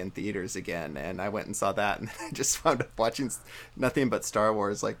Jedi in theaters again, and I went and saw that, and I just wound up watching nothing but Star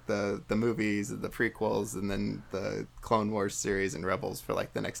Wars, like the movies, the prequels, and then the Clone Wars series and Rebels for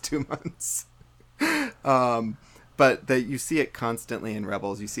like the next 2 months. But you see it constantly in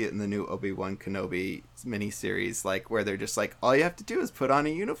Rebels. You see it in the new Obi-Wan Kenobi miniseries, like where they're just like, all you have to do is put on a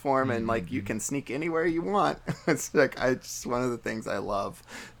uniform and like you can sneak anywhere you want. It's like just one of the things I love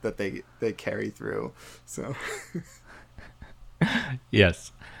that they carry through. So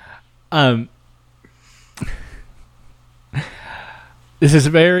yes, this is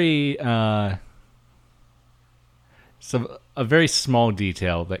very a very small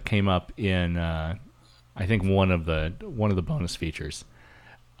detail that came up in. I think one of the bonus features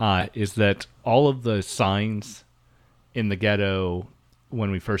is that all of the signs in the ghetto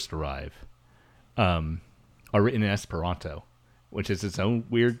when we first arrive are written in Esperanto, which is its own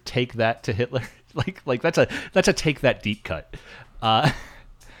weird take that to Hitler. like that's a take that deep cut.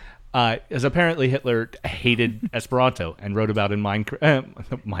 As apparently Hitler hated Esperanto and wrote about in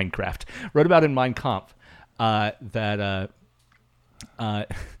Minecraft, wrote about in Mein Kampf that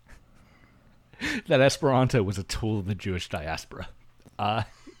Esperanto was a tool of the Jewish diaspora.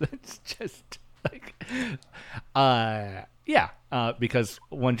 That's just like, because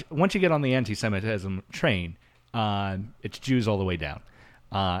once you get on the anti-Semitism train, it's Jews all the way down.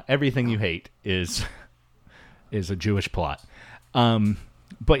 Everything you hate is a Jewish plot.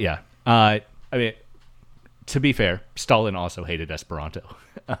 But yeah, I mean, to be fair, Stalin also hated Esperanto.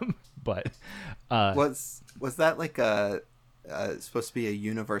 But was that like a supposed to be a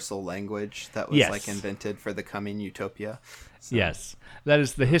universal language that was like invented for the coming utopia? So. Yes, that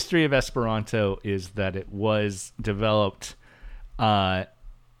is the history of Esperanto. Is that it was developed as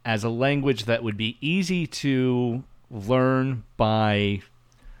a language that would be easy to learn by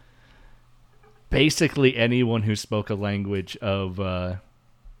basically anyone who spoke a language of the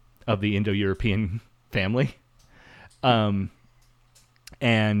Indo-European family, it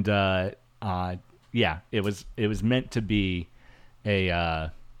was meant to be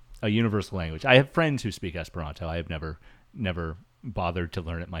a universal language. I have friends who speak Esperanto. I have never bothered to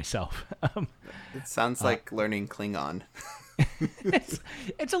learn it myself. It sounds like learning Klingon.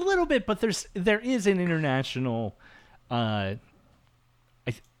 It's a little bit, but there is an international. I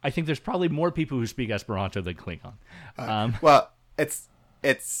think there's probably more people who speak Esperanto than Klingon. Well, it's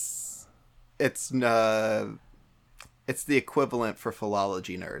the equivalent for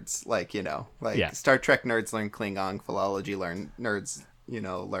philology nerds, Star Trek nerds learn Klingon, philology nerds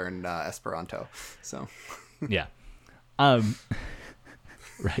learn Esperanto. So yeah,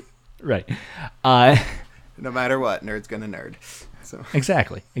 right. No matter what, nerd's gonna nerd. So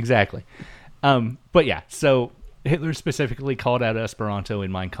exactly. But yeah, so Hitler specifically called out Esperanto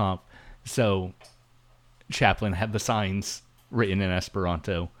in Mein Kampf, so Chaplin had the signs written in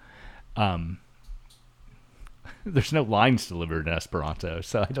Esperanto. There's no lines delivered in Esperanto,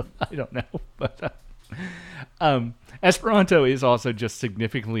 so I don't know. But Esperanto is also just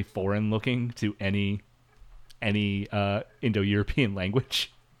significantly foreign looking to any Indo-European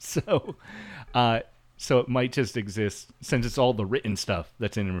language. So it might just exist since it's all the written stuff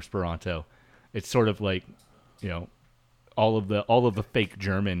that's in Esperanto. It's sort of like, all of the fake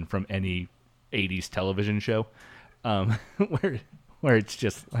German from any 80s television show, where it's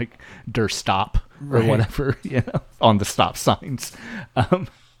just like der Stop or whatever, on the stop signs.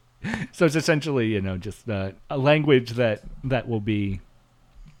 So it's essentially, just a language that will be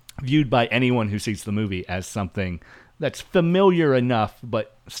viewed by anyone who sees the movie as something that's familiar enough,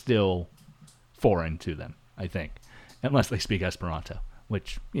 but still foreign to them, I think. Unless they speak Esperanto,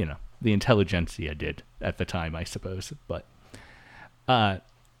 which, the intelligentsia did at the time, I suppose. But, but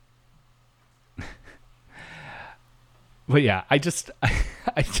yeah, I just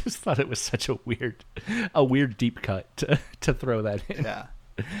thought it was such a weird deep cut to throw that in. Yeah.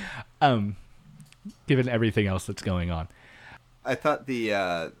 Given everything else that's going on. I thought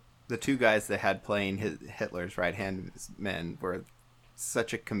the two guys that had playing Hitler's right-hand men were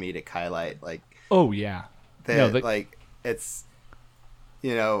such a comedic highlight. Like, oh yeah, it's,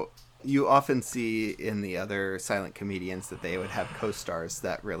 you often see in the other silent comedians that they would have co-stars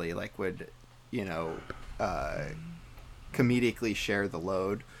that really would, comedically share the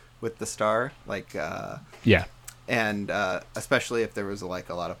load with the star. Yeah. And especially if there was a lot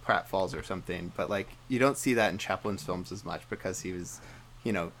of pratfalls or something, but you don't see that in Chaplin's films as much because he was,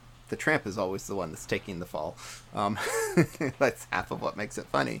 the tramp is always the one that's taking the fall. That's half of what makes it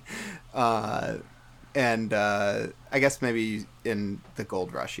funny. And I guess maybe in The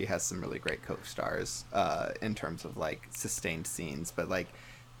Gold Rush he has some really great co-stars in terms of sustained scenes, but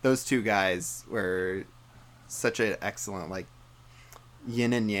those two guys were such an excellent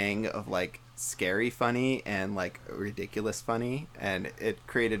yin and yang of scary funny and ridiculous funny, and it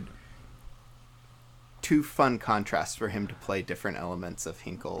created two fun contrasts for him to play different elements of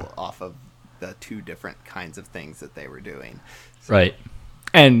Hinkle off of the two different kinds of things that they were doing. So, right.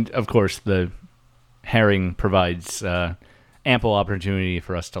 And of course the Herring provides ample opportunity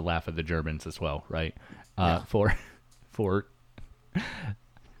for us to laugh at the Germans as well, right? For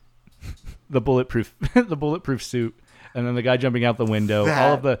the bulletproof suit, and then the guy jumping out the window,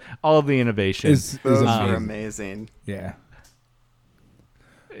 all of the innovation. Those are amazing. Yeah.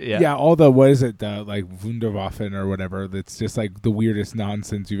 Yeah. All the, what is it, the Wunderwaffen or whatever, that's just the weirdest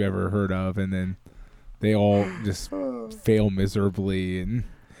nonsense you've ever heard of, and then they all just fail miserably, and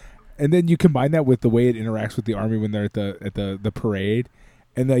then you combine that with the way it interacts with the army when they're at the parade,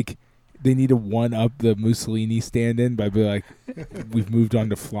 and they need to one up the Mussolini stand-in by being we've moved on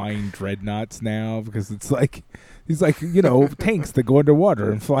to flying dreadnoughts now, because it's he's tanks that go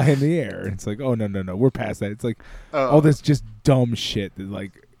underwater and fly in the air. It's oh no, we're past that. It's all this just dumb shit that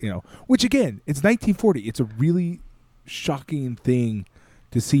which again, it's 1940. It's a really shocking thing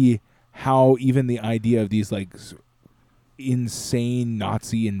to see how even the idea of these insane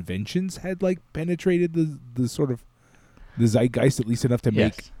Nazi inventions had penetrated the sort of the zeitgeist, at least enough to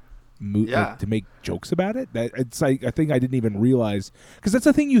make jokes about it. That it's I think I didn't even realize, because that's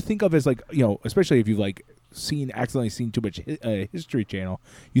the thing you think of as especially if you've accidentally seen too much History Channel,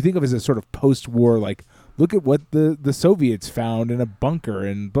 you think of as a sort of post-war look at what the Soviets found in a bunker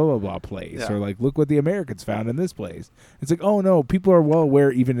in blah blah blah place, or look what the Americans found in this place. It's oh no, people are well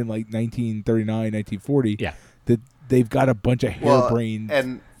aware even in 1939, 1940, that they've got a bunch of harebrained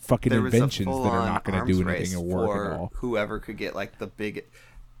and fucking inventions that are not going to do anything or work at all. Whoever could get the big.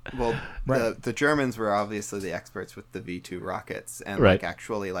 Well, the Germans were obviously the experts with the V2 rockets and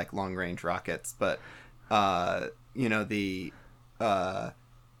actually long range rockets, but the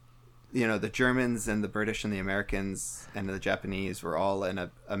Germans and the British and the Americans and the Japanese were all in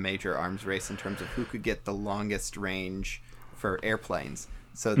a major arms race in terms of who could get the longest range for airplanes,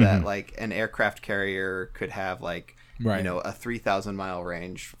 so that an aircraft carrier could have a 3,000 mile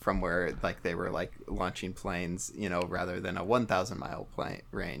range from where they were launching planes, rather than a 1,000 mile plane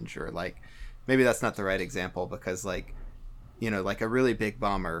range, or maybe that's not the right example, because a really big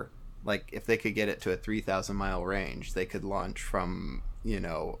bomber, if they could get it to a 3,000 mile range, they could launch from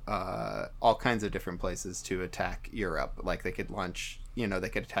all kinds of different places to attack Europe. They could launch, they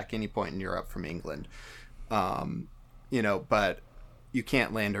could attack any point in Europe from England, but you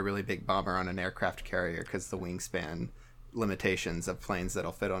can't land a really big bomber on an aircraft carrier because the wingspan limitations of planes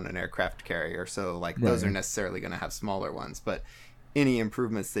that'll fit on an aircraft carrier. So those are necessarily going to have smaller ones, but any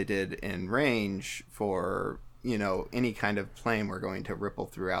improvements they did in range for any kind of plane were going to ripple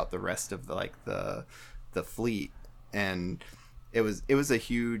throughout the rest of the fleet. And it was a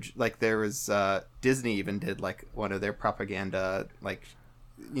huge, like, there was Disney even did like one of their propaganda, like,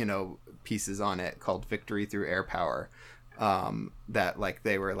 pieces on it called Victory Through Air Power, that like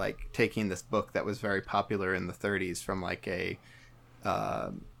they were like taking this book that was very popular in the 30s from like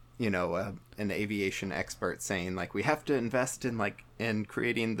an aviation expert saying like, we have to invest in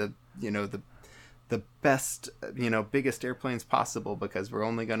creating the best, biggest airplanes possible, because we're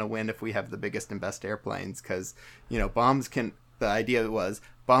only going to win if we have the biggest and best airplanes, because the idea was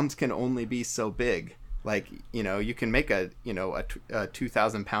bombs can only be so big. Like, you can make a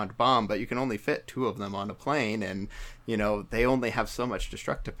 2,000-pound bomb, but you can only fit 2 of them on a plane, and they only have so much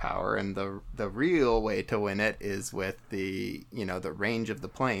destructive power. And the real way to win it is with the range of the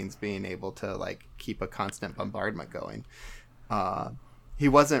planes being able to like keep a constant bombardment going. He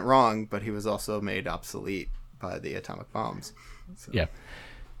wasn't wrong, but he was also made obsolete by the atomic bombs. So. Yeah.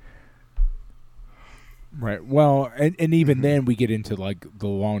 Right. Well, and even then we get into like the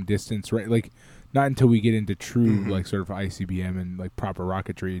long distance, right? Like, not until we get into true like sort of ICBM and like proper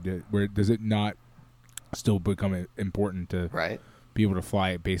rocketry where does it not still become important to be able to fly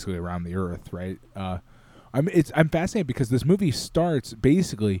it basically around the Earth, right? I'm fascinated because this movie starts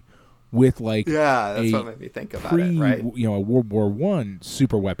basically with like that's what made me think about it, right? A World War I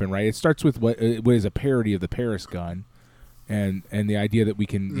super weapon, right? It starts with what is a parody of the Paris gun, and the idea that we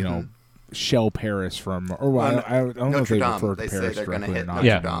can shell Paris from, or I don't know if they refer to Paris directly or not.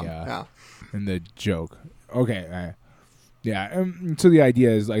 Yeah. And the joke. Okay. So the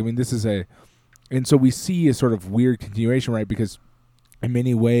idea is, I mean, this is and so we see a sort of weird continuation, right? Because in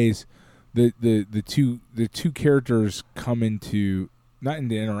many ways, the two characters come into not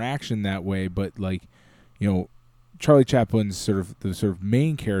into interaction that way, but like, Charlie Chaplin's the sort of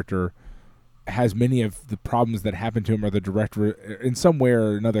main character has many of the problems that happen to him are the direct in some way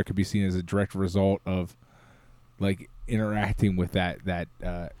or another could be seen as a direct result of like interacting with that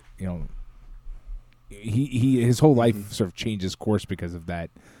his whole life sort of changes course because of that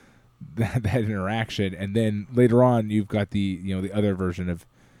interaction. And then later on you've got the other version of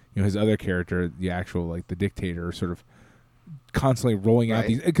his other character, the actual like the dictator, sort of constantly rolling out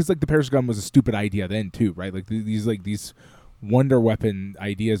these, because like the Paris gun was a stupid idea then too, right? Like these wonder weapon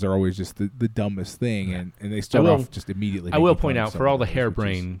ideas are always just the dumbest thing, and they start off just immediately. I will point out, for all the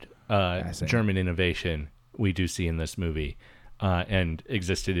harebrained German innovation we do see in this movie and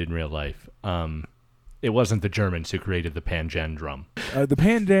existed in real life, it wasn't the Germans who created the Pangen drum. The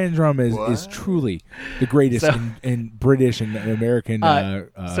Pangen drum is truly the greatest in British and American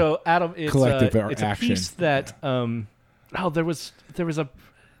so Adam, it's collective it's action. A piece that there was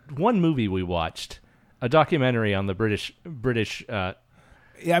one movie we watched, a documentary on the British.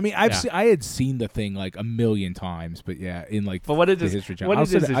 Yeah, I mean, I had seen the thing like a million times, but in like. But what it the is, History what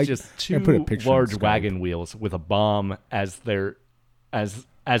Channel. it is just two large wagon wheels with a bomb as their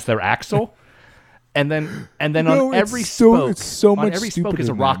axle, and then on every spoke, it's so much every spoke stupider is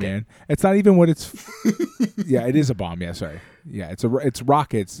a than that, rocket. man. It's not even what it's. Yeah, it is a bomb. Yeah, sorry. Yeah, it's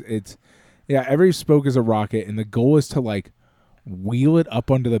rockets. Every spoke is a rocket, and the goal is to like wheel it up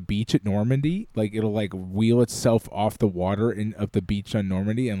onto the beach at Normandy. Like it'll like wheel itself off the water of the beach on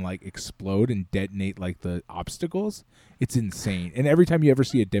Normandy and like explode and detonate like the obstacles. It's insane. And every time you ever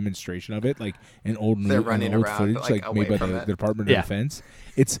see a demonstration of it, like an old footage like made by the Department of Defense,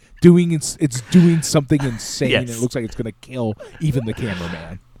 it's doing something insane. Yes. And it looks like it's gonna kill even the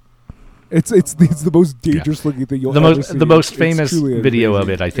cameraman. It's the most dangerous looking thing you'll ever see. The most famous video of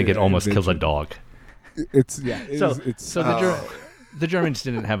it, I think, it almost kills a dog. The Germans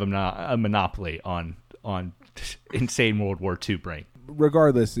didn't have a monopoly on insane World War II brain.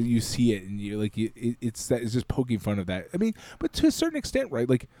 Regardless, you see it and you like it's just poking fun of that. I mean, but to a certain extent, right?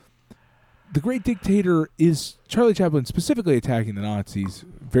 Like the Great Dictator is Charlie Chaplin specifically attacking the Nazis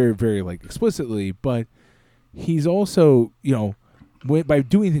very, very like explicitly, but he's also by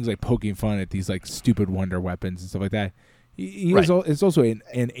doing things like poking fun at these like stupid wonder weapons and stuff like that. It's also an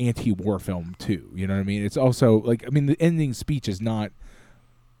anti-war film too. You know what I mean? It's also like, I mean, the ending speech is not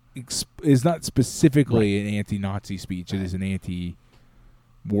specifically an anti-Nazi speech. It is an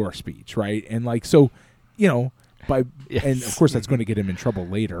anti-war speech, right? And like so, and of course that's going to get him in trouble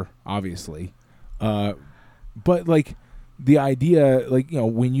later, obviously. But like the idea, like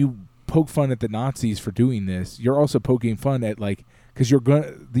when you poke fun at the Nazis for doing this, you're also poking fun at like. Because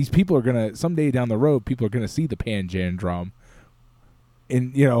these people are gonna someday down the road, people are gonna see the Pangen drum,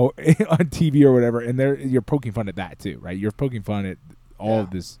 on TV or whatever, and you're poking fun at that too, right? You're poking fun at all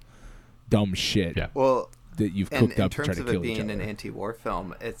of this dumb shit. Yeah. Well, that you've cooked up to try to kill each other. In terms of it being an anti-war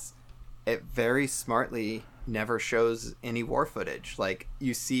film, it very smartly never shows any war footage. Like,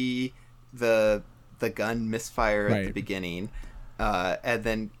 you see the gun misfire at the beginning, and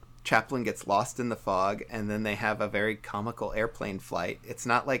then Chaplin gets lost in the fog, and then they have a very comical airplane flight. It's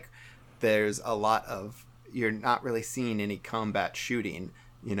not like there's a lot of, you're not really seeing any combat shooting.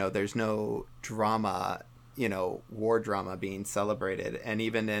 You know, there's no drama, you know, war drama being celebrated. And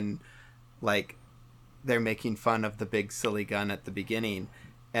even in, like, they're making fun of the big silly gun at the beginning,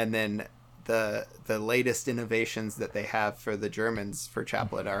 and then the latest innovations that they have for the Germans for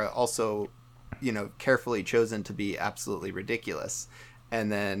Chaplin are also, you know, carefully chosen to be absolutely ridiculous.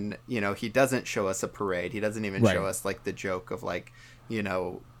 And then, you know, he doesn't show us a parade. He doesn't even show us, like, the joke of, like, you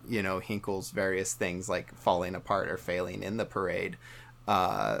know, Hinkle's various things, like, falling apart or failing in the parade.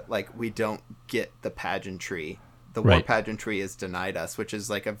 Like, we don't get the pageantry. The war pageantry is denied us, which is,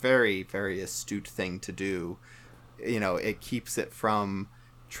 like, a very, very astute thing to do. You know, it keeps it from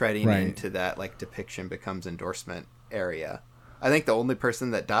treading into that, like, depiction becomes endorsement area. I think the only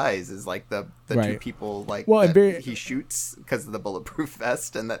person that dies is, like, the two people, like, he shoots because of the bulletproof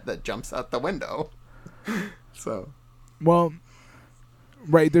vest, and that jumps out the window. So, well,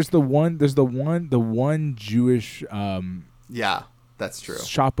 there's the one Jewish yeah, that's true,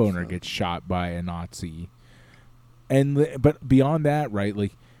 shop owner gets shot by a Nazi, but beyond that, right,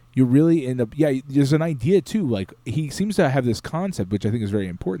 like, you really end up, there's an idea too, like, he seems to have this concept, which I think is very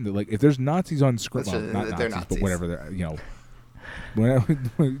important, that, like, if there's Nazis on screen, not Nazis, but whatever, you know, whenever,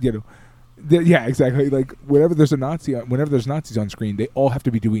 you know, exactly, like, whenever there's Nazis on screen, they all have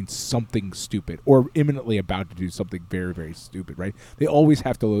to be doing something stupid or imminently about to do something very, very stupid, right? They always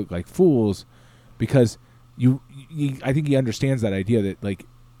have to look like fools, because I think he understands that idea that, like,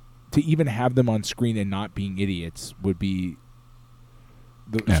 to even have them on screen and not being idiots would be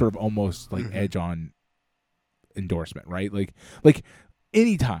the sort of almost like edge on endorsement, right? Like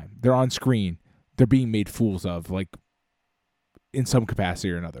anytime they're on screen, they're being made fools of, like, in some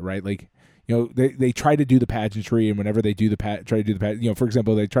capacity or another, right? Like, you know, they try to do the pageantry, and whenever they do you know, for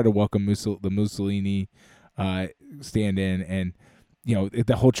example, they try to welcome the Mussolini stand-in, and, you know,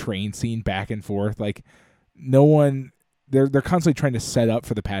 the whole train scene back and forth, like, no one, they're constantly trying to set up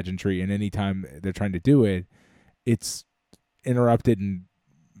for the pageantry, and anytime they're trying to do it, it's interrupted and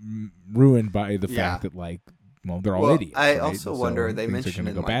ruined by the fact that, like, well, they're all idiots. I right? also wonder, they mentioned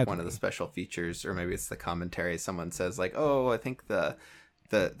in, like, one of the badly. special features, or maybe it's the commentary, someone says, like, oh, I think the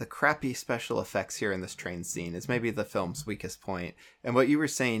crappy special effects here in this train scene is maybe the film's weakest point. And what you were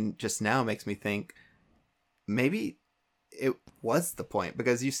saying just now makes me think maybe it was the point,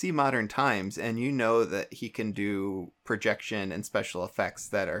 because you see Modern Times, and you know that he can do projection and special effects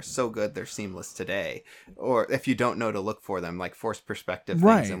that are so good they're seamless today, or if you don't know to look for them, like forced perspective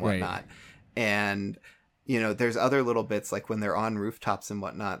things and whatnot. And, you know, there's other little bits, like when they're on rooftops and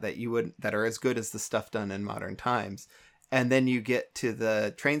whatnot, that are as good as the stuff done in Modern Times. And then you get to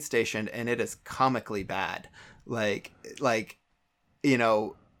the train station, and it is comically bad, like, you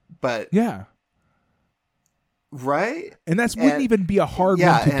know, but right, and that wouldn't even be a hard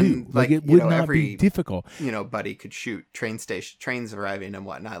one to do. Like, it would not be difficult. You know, Buddy could shoot trains arriving and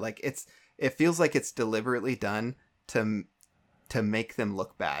whatnot. Like, it feels like it's deliberately done to make them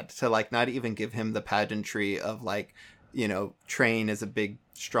look bad, to, like, not even give him the pageantry of, like, you know, train is a big,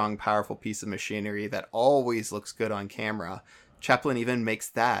 strong, powerful piece of machinery that always looks good on camera. Chaplin even makes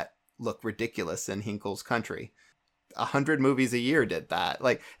that look ridiculous in Hinkle's country. 100 movies a year did that.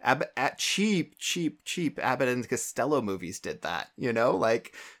 Like, cheap Abbott and Costello movies did that, you know,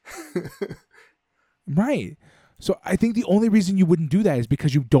 like. Right. So I think the only reason you wouldn't do that is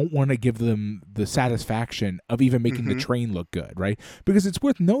because you don't want to give them the satisfaction of even making the train look good, right? Because it's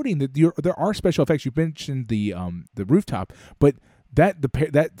worth noting that there are special effects. You mentioned the rooftop, but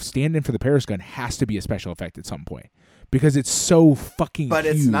that stand-in for the Paris gun has to be a special effect at some point, because it's so fucking but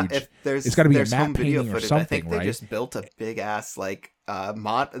huge. It's not. If it's got to be a matte painting footage, or something, I think they right? just built a big ass, like,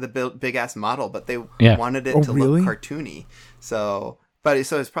 big ass model, but they wanted it to look cartoony. So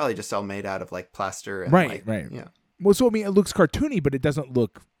it's probably just all made out of, like, plaster and right. Yeah. Well, so I mean, it looks cartoony, but it doesn't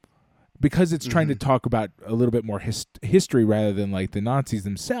look, because it's trying to talk about a little bit more history rather than, like, the Nazis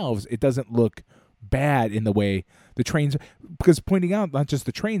themselves. It doesn't look bad in the way the trains, because pointing out not just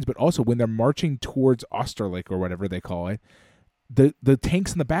the trains, but also when they're marching towards Austerlitz or whatever they call it, the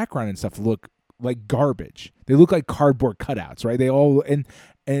tanks in the background and stuff look like garbage. They look like cardboard cutouts, right? They all, and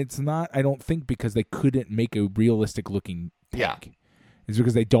it's not, I don't think, because they couldn't make a realistic looking tank. Yeah. It's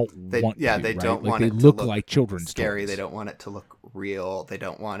because they don't want to, they right? don't like, want they it look to look like children's scary. toys. They don't want it to look real. They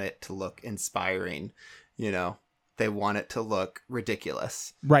don't want it to look inspiring, you know. They want it to look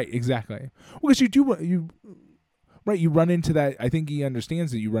ridiculous. Right, exactly. Well, because Right, you run into that. I think he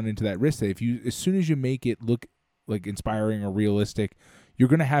understands that you run into that risk. That if you, as soon as you make it look like inspiring or realistic, you're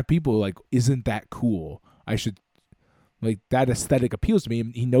gonna have people like, "Isn't that cool? I should like that aesthetic appeals to me."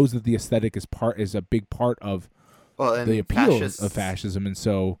 And he knows that the aesthetic is a big part of the appeal of fascism, and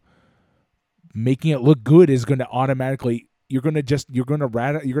so making it look good is going to automatically you're going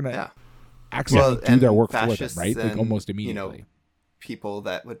to accidentally do their work for them, right? Like almost immediately. People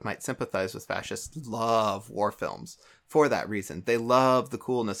that might sympathize with fascists love war films for that reason. They love the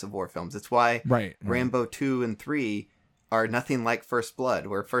coolness of war films. It's why Rambo 2 and 3 are nothing like First Blood,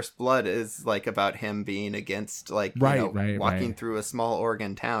 where First Blood is like about him being against walking through a small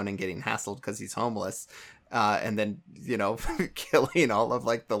Oregon town and getting hassled because he's homeless. And then, killing all of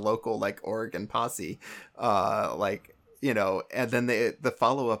like the local like Oregon posse, and then the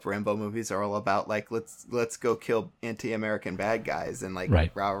follow-up Rambo movies are all about like let's go kill anti-American bad guys and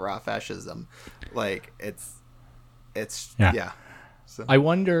like rah fascism, like it's So. I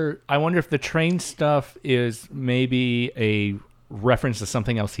wonder if the train stuff is maybe a reference to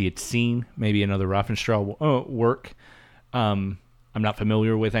something else he had seen, maybe another Raffenstrahl work. I'm not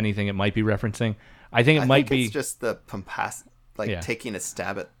familiar with anything it might be referencing. I think it's just the pompous, taking a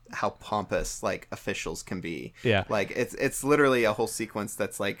stab at how pompous like officials can be. Yeah, like it's literally a whole sequence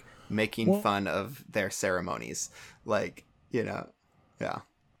that's like making fun of their ceremonies, yeah.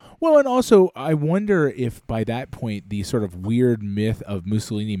 Well, and also I wonder if by that point the sort of weird myth of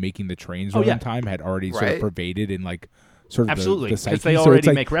Mussolini making the trains run on time had already sort of pervaded in like sort of absolutely the psyche. They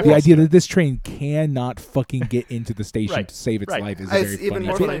already make reference. The idea that this train cannot fucking get into the station to save its life is very even funny.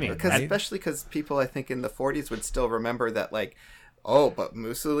 more funny especially because people I think in the 40s would still remember that like, oh, but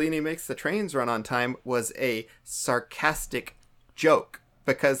Mussolini makes the trains run on time was a sarcastic joke.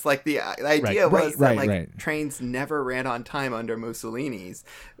 Because like the idea was that trains never ran on time under Mussolini's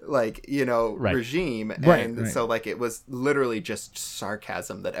regime, and so like it was literally just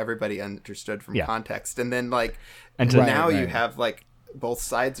sarcasm that everybody understood from context. And then you have like both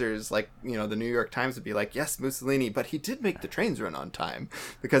sidesers, like the New York Times would be like, yes, Mussolini, but he did make the trains run on time,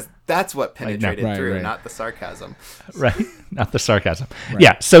 because that's what penetrated through, not the sarcasm. Right, not the sarcasm.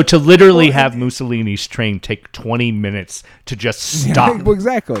 Yeah, so to literally have Mussolini's train take 20 minutes to just stop.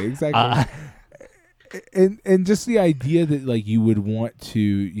 Exactly. And just the idea that like you would want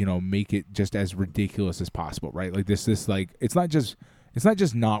to make it just as ridiculous as possible, right? Like this like it's not just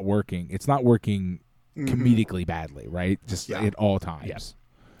not working. It's not working comedically badly, right? Just at all times. Yeah.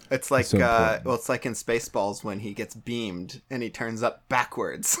 It's like it's like in Spaceballs when he gets beamed and he turns up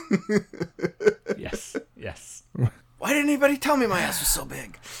backwards. Yes. Why didn't anybody tell me my ass was so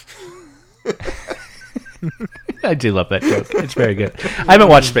big? I do love that joke. It's very good. I haven't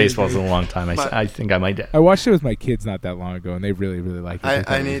watched Spaceballs in a long time. I think I might. I watched it with my kids not that long ago, and they really, really liked it.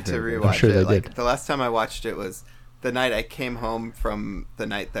 I need to rewatch it. Like the last time I watched it was the night I came home from the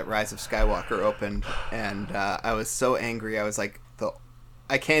night that Rise of Skywalker opened, and I was so angry. I was like,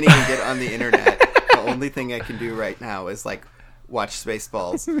 I can't even get on the internet. The only thing I can do right now is like watch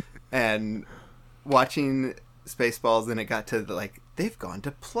Spaceballs, and watching Spaceballs, and it got to they've gone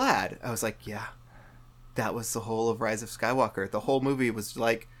to plaid. I was like, yeah, that was the whole of Rise of Skywalker. The whole movie was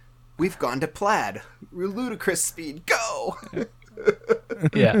like, we've gone to plaid, ludicrous speed, go.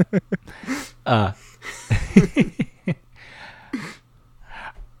 Yeah.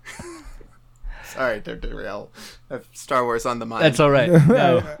 Sorry to derail. I have Star Wars on the mind. That's all right.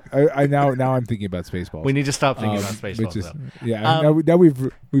 No. I now I'm thinking about Spaceballs. We need to stop thinking about Spaceballs. Now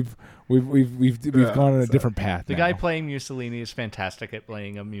we've gone on a different path. The guy playing Mussolini is fantastic at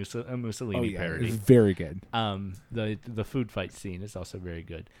playing a Mussolini parody. It's very good. The food fight scene is also very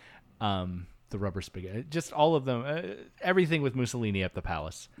good. The rubber spaghetti, just all of them, everything with Mussolini at the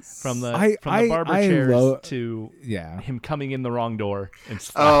palace, from the barber chairs to him coming in the wrong door. And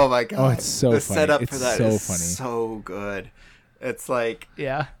oh my god! Oh, it's so the funny. setup it's for that so is funny. So good. It's like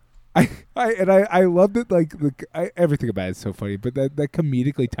I loved it. Like everything about it is so funny, but that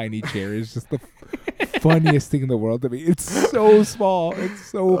comedically tiny chair is just the funniest thing in the world to me. It's so small. It's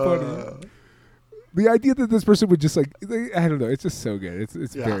so funny. The idea that this person would just I don't know. It's just so good.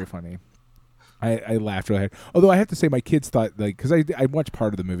 It's very funny. I laughed really hard. Although I have to say, my kids thought because I watched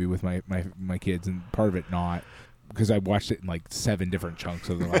part of the movie with my kids and part of it not, because I watched it in 7 different chunks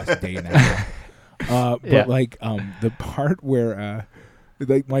over the last day and a half. The part where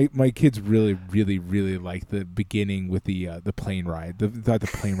my kids really really really liked the beginning with the plane ride. Thought the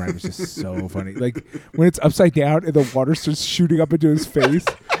plane ride was just so funny. Like when it's upside down and the water starts shooting up into his face.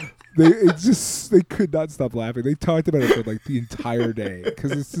 They could not stop laughing. They talked about it for the entire day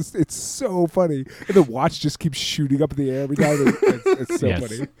because it's so funny, and the watch just keeps shooting up in the air every time. It's so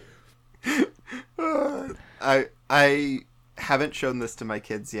funny. I haven't shown this to my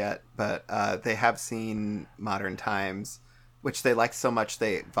kids yet, but they have seen Modern Times, which they liked so much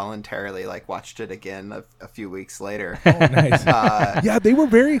they voluntarily like watched it again a few weeks later. Oh, nice. Yeah, they were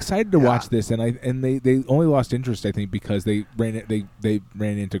very excited to watch this, and they only lost interest, I think, because they ran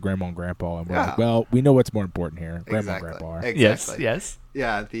into Grandma and Grandpa, and we're like, well, we know what's more important here, Grandma and Grandpa. Exactly. Yes.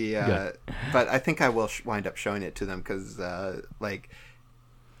 Yeah. But I think I will wind up showing it to them because I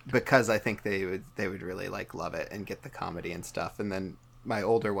think they would really like love it and get the comedy and stuff. And then my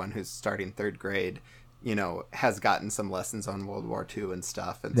older one, who's starting 3rd grade, has gotten some lessons on World War II and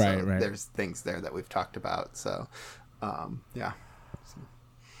stuff. And so there's things there that we've talked about. So, yeah. So.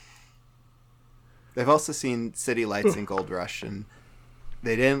 They've also seen City Lights and Gold Rush, and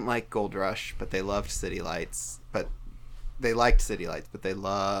they didn't like Gold Rush, but they loved City Lights. But they liked City Lights, but they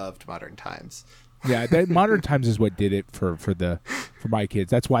loved Modern Times. Yeah, that Modern Times is what did it for my kids.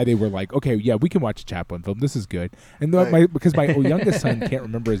 That's why they were like, okay, yeah, we can watch a Chaplin film. This is good. And because my youngest son can't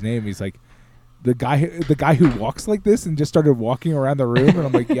remember his name, he's like, the guy who walks like this, and just started walking around the room, and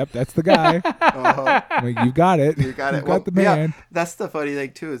I'm like, yep, that's the guy. I'm like, you got it. You got the man. Yeah, that's the funny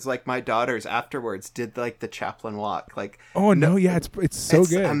thing too. Is like my daughters afterwards did like the Chaplin walk. Like, it's so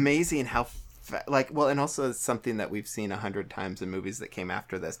good. Amazing how. And also it's something that we've seen 100 times in movies that came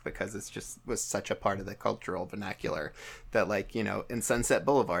after this, because it's just was such a part of the cultural vernacular that, like, in Sunset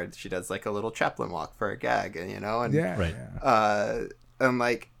Boulevard, she does like a little Chaplin walk for a gag, and he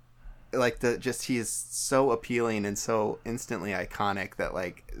is so appealing and so instantly iconic that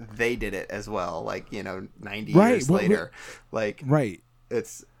like they did it as well, like 90 years later.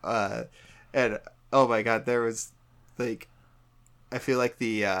 It's and oh my god, there was like, I feel like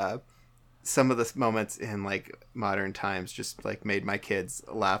the some of the moments in like Modern Times just like made my kids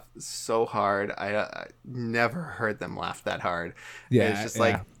laugh so hard. I never heard them laugh that hard. Yeah, it's just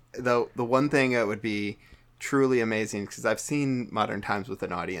like the one thing that would be truly amazing, because I've seen Modern Times with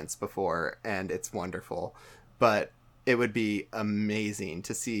an audience before, and it's wonderful, but it would be amazing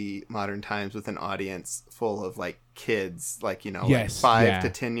to see Modern Times with an audience full of like kids, like, like 5 to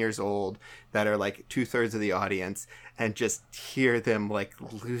 10 years old, that are like 2/3 of the audience, and just hear them like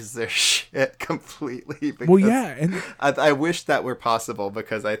lose their shit completely. And I wish that were possible,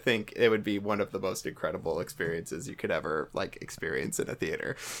 because I think it would be one of the most incredible experiences you could ever like experience in a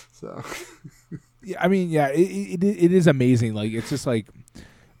theater. So yeah, I mean, it is amazing. Like, it's just like,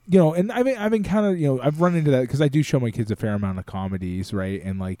 and I've encountered, I've run into that, because I do show my kids a fair amount of comedies, right?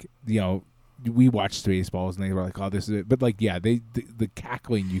 And like, we watch Spaceballs, and they were like, "Oh, this is it." But like, yeah, the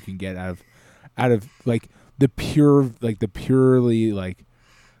cackling you can get out of like the purely like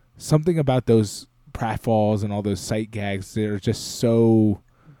something about those pratfalls and all those sight gags that are just so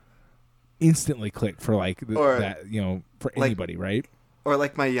instantly click for like that, for like, anybody, right? Or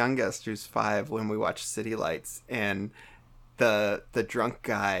like my youngest, who's 5, when we watch City Lights, and the drunk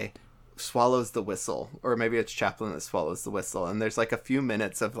guy swallows the whistle, or maybe it's Chaplin that swallows the whistle, and there's like a few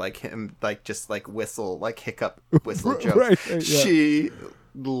minutes of like him like just like whistle, like hiccup whistle jokes. She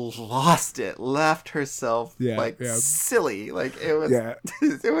lost it, laughed herself, silly, like it was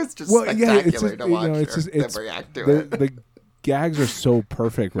it was just spectacular to watch her react to it. The gags are so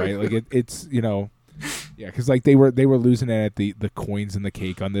perfect, right? Like it's because like they were losing it at the coins in the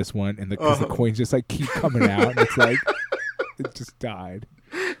cake on this one, and because the coins just like keep coming out, and it's like it just died.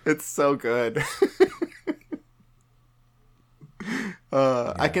 It's so good.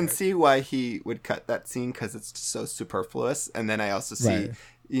 I can see why he would cut that scene, because it's so superfluous, and then I also see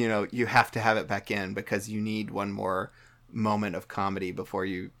you have to have it back in because you need one more moment of comedy before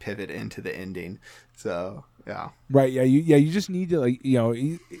you pivot into the ending. So you just need to, like,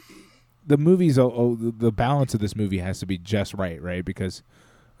 the movies, the balance of this movie has to be just right, because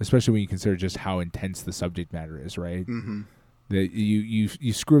especially when you consider just how intense the subject matter is, right? Mm-hmm. That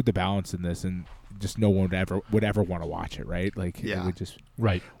you screwed the balance in this, and just no one would ever want to watch it, right? Like, it would just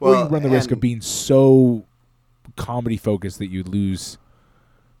right. Well, or you run the risk of being so comedy focused that you lose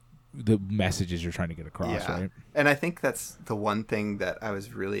the messages you're trying to get across, right? And I think that's the one thing that I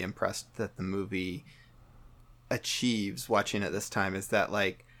was really impressed that the movie achieves watching it this time, is that,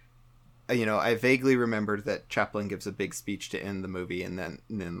 like, I vaguely remembered that Chaplin gives a big speech to end the movie, and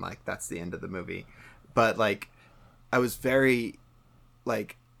then like that's the end of the movie. But like, I was very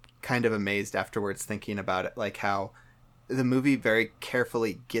like kind of amazed afterwards thinking about it, like how the movie very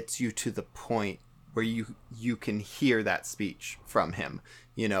carefully gets you to the point where you can hear that speech from him.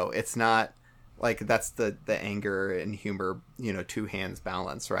 It's not like that's the anger and humor, two hands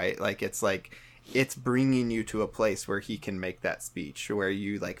balance, right? Like, it's bringing you to a place where he can make that speech, where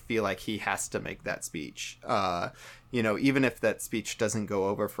you like feel like he has to make that speech. Even if that speech doesn't go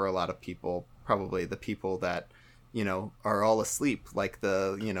over for a lot of people, probably the people that, you know, are all asleep, like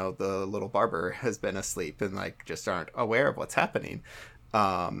the, you know, the little barber has been asleep and like just aren't aware of what's happening,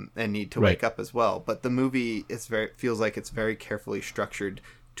 and need to wake up as well. But the movie feels like it's very carefully structured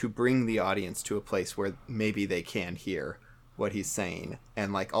to bring the audience to a place where maybe they can hear what he's saying,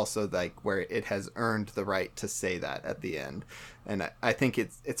 and like also like where it has earned the right to say that at the end. And I think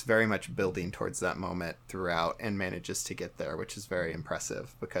it's very much building towards that moment throughout and manages to get there, which is very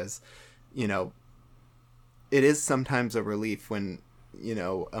impressive, because, you know, it is sometimes a relief when, you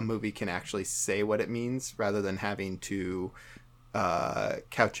know, a movie can actually say what it means rather than having to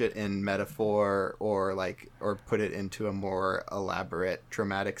couch it in metaphor or put it into a more elaborate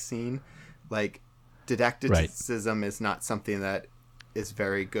dramatic scene. Like, didacticism is not something that is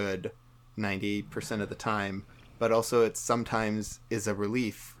very good 90% of the time, but also it sometimes is a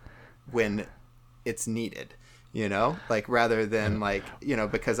relief when it's needed, you know, like rather than like, you know,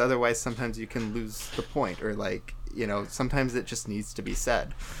 because otherwise sometimes you can lose the point, or like, you know, sometimes it just needs to be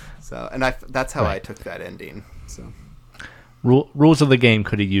said. So, and that's how I took that ending. So rules of the game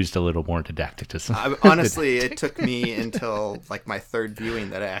could have used a little more didacticism. Honestly, it took me until like my third viewing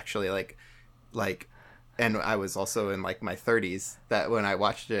that I actually like, and I was also in like my 30s, that when I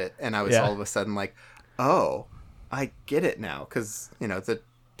watched it and I was all of a sudden like, oh, I get it now. 'Cause, you know, the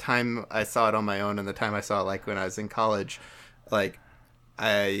time I saw it on my own and the time I saw it like when I was in college, like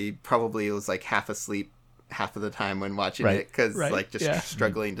I probably was like half asleep half of the time when watching it, because like just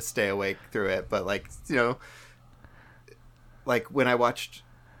struggling to stay awake through it. But like, you know, like when I watched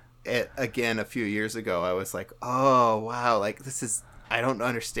it again a few years ago, I was like, oh wow, like I don't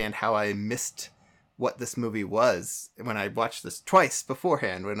understand how I missed what this movie was when I watched this twice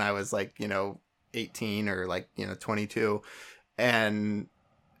beforehand when I was like, you know, 18 or like, you know, 22. And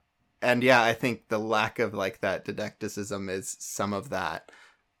yeah, I think the lack of like that didacticism is some of that.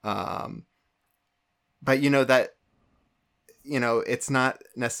 But you know that, you know, it's not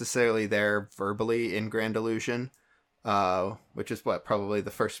necessarily there verbally in Grand Illusion, which is probably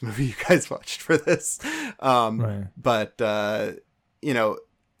the first movie you guys watched for this. But, you know,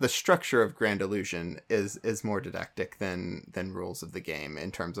 the structure of Grand Illusion is more didactic than Rules of the Game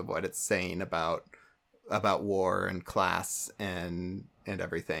in terms of what it's saying about war and class and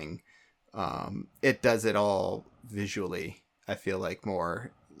everything. It does it all visually, I feel like,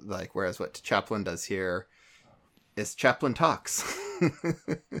 more like, whereas what Chaplin does here is Chaplin talks.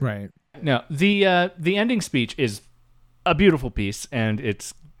 Right. Now, the ending speech is a beautiful piece, and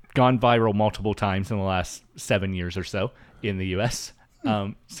it's gone viral multiple times in the last 7 years or so in the U.S.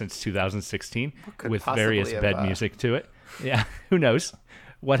 Since 2016, with various bed music to it. Yeah, who knows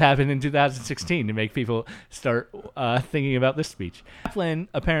what happened in 2016 to make people start thinking about this speech. Chaplin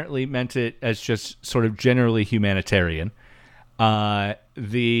apparently meant it as just sort of generally humanitarian.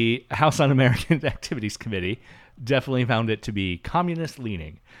 The House Un-American Activities Committee definitely found it to be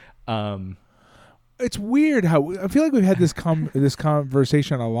communist-leaning. It's weird how I feel like we've had this this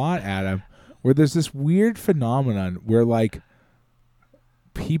conversation a lot, Adam, where there's this weird phenomenon where like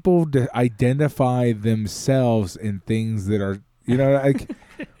people identify themselves in things that are, you know, like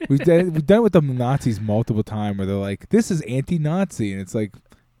we've done it with the Nazis multiple times, where they're like, this is anti-Nazi, and it's like,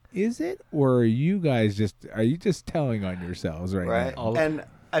 is it, or are you just telling on yourselves right now? And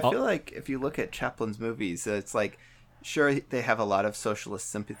I feel like if you look at Chaplin's movies, it's like, sure, they have a lot of socialist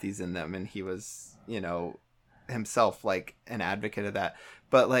sympathies in them, and he was, you know, himself like an advocate of that,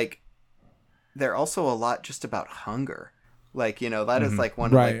 but like they're also a lot just about hunger. Like, you know, that is like one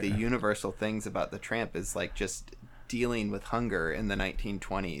of like the universal things about The Tramp, is like just dealing with hunger in the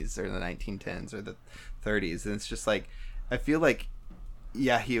 1920s or the 1910s or the 30s. And it's just like, I feel like,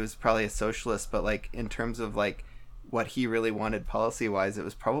 yeah, he was probably a socialist, but like in terms of like what he really wanted policy wise, it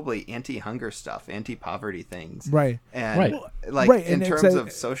was probably anti-hunger stuff, anti-poverty things. Right. And like in terms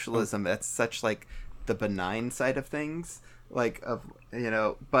of socialism, that's such like the benign side of things, like of, you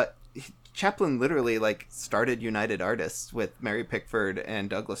know, but Chaplin literally like started United Artists with Mary Pickford and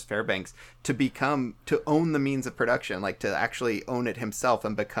Douglas Fairbanks to own the means of production, like to actually own it himself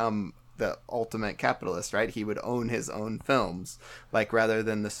and become the ultimate capitalist, right? He would own his own films, like rather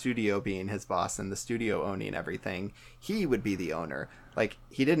than the studio being his boss and the studio owning everything, he would be the owner. Like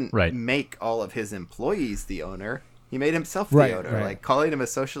he didn't make all of his employees the owner. He made himself the owner. Like calling him a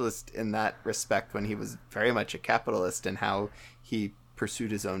socialist in that respect when he was very much a capitalist and how he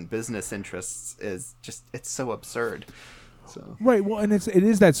pursued his own business interests is just, it's so absurd. So well, and it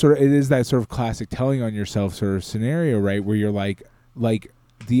is that sort of classic telling on yourself sort of scenario, right, where you're like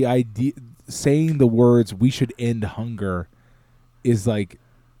the idea, saying the words "we should end hunger" is like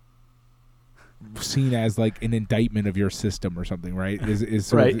seen as like an indictment of your system or something, right? Is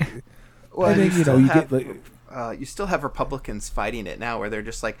sort of, Well, And then, you get like, you still have Republicans fighting it now, where they're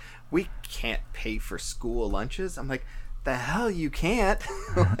just like, we can't pay for school lunches. I'm like, the hell you can't.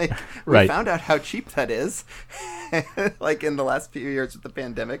 Like, we Right. found out how cheap that is, like in the last few years with the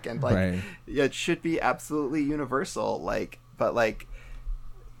pandemic, and like, Right. it should be absolutely universal. Like, but like,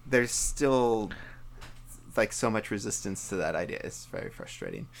 there's still like so much resistance to that idea. It's very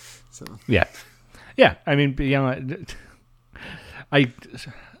frustrating. So Yeah. I mean,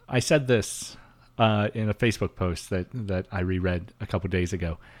 I said this in a Facebook post that I reread a couple days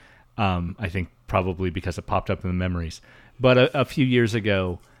ago. I think probably because it popped up in the memories. But a few years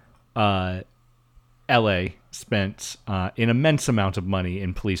ago, L.A. spent an immense amount of money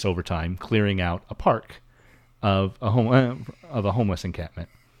in police overtime clearing out a park of a homeless encampment,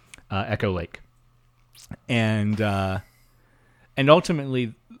 Echo Lake, and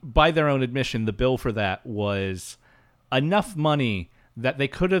ultimately, by their own admission, the bill for that was enough money that they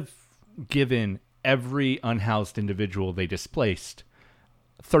could have given every unhoused individual they displaced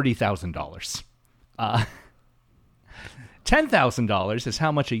 $30,000. $10,000 is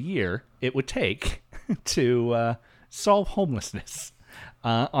how much a year it would take to solve homelessness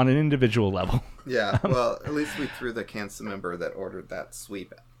on an individual level. yeah, well, at least we threw the council member that ordered that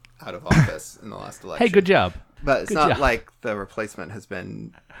sweep out of office in the last election. Hey, good job. But it's Good not job. like the replacement has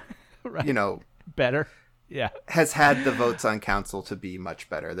been, Right. Better. Yeah. has had the votes on council to be much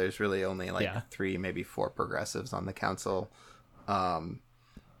better. There's really only like Yeah. 3, maybe 4 progressives on the council.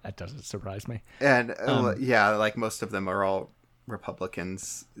 That doesn't surprise me. And like most of them are all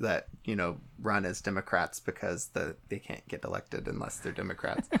Republicans that, run as Democrats because they can't get elected unless they're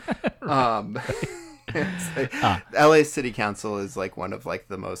Democrats. LA City Council is like one of like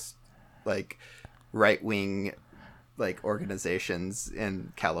the most like right-wing like organizations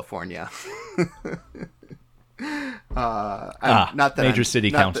in California. Major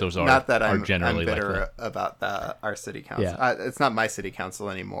city councils are generally I'm bitter like that. about our city council. Yeah. It's not my city council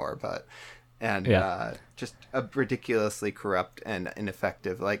anymore, but just ridiculously corrupt and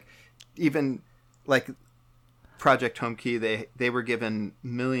ineffective. Like even like Project Homekey, they were given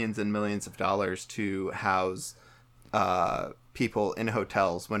millions and millions of dollars to house people in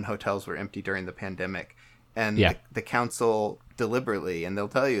hotels when hotels were empty during the pandemic, and the council deliberately, and they'll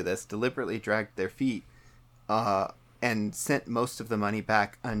tell you this, deliberately dragged their feet and sent most of the money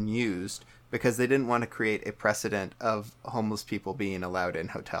back unused because they didn't want to create a precedent of homeless people being allowed in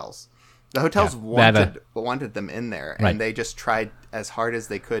hotels. The hotels wanted them in there, and they just tried as hard as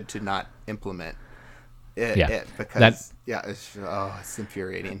they could to not implement it because it's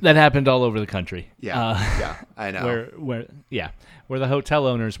infuriating. That happened all over the country. I know. Where the hotel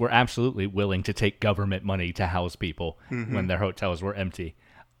owners were absolutely willing to take government money to house people when their hotels were empty.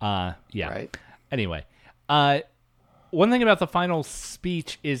 Right. Anyway, one thing about the final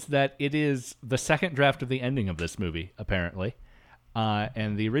speech is that it is the second draft of the ending of this movie, apparently.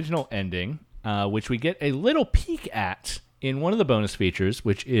 And the original ending, which we get a little peek at in one of the bonus features,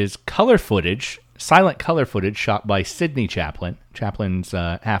 which is silent color footage shot by Sidney Chaplin, Chaplin's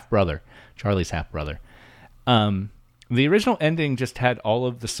half-brother, Charlie's half-brother. The original ending just had all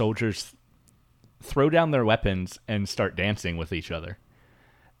of the soldiers throw down their weapons and start dancing with each other.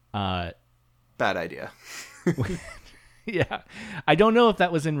 Bad idea. Yeah. I don't know if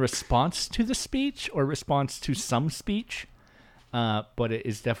that was in response to the speech or response to some speech, but it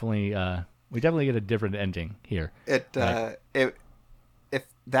is definitely... we definitely get a different ending here.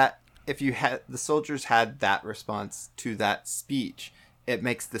 If you had the soldiers had that response to that speech, it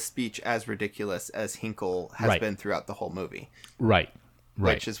makes the speech as ridiculous as Hinkle has been throughout the whole movie. Right.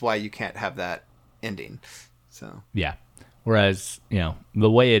 Which is why you can't have that ending. So yeah. Whereas, the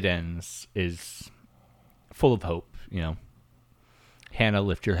way it ends is full of hope, Hannah,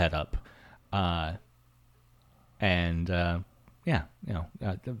 lift your head up. The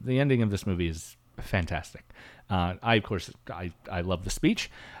ending of this movie is fantastic. I love the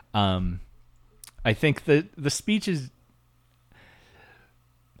speech. I think the speech is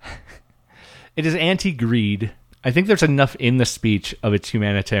it is anti-greed. I think there's enough in the speech of its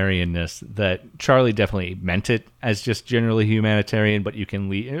humanitarianness that Charlie definitely meant it as just generally humanitarian, but you can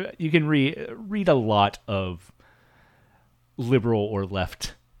read a lot of liberal or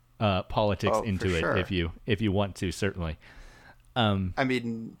left politics into it if you want to, certainly. I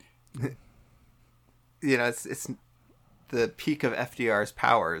mean, it's the peak of FDR's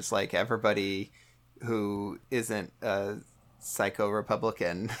powers. Like everybody who isn't a psycho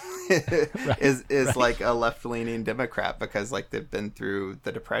Republican is like a left-leaning Democrat because like they've been through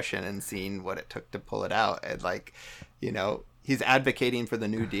the Depression and seen what it took to pull it out, and like he's advocating for the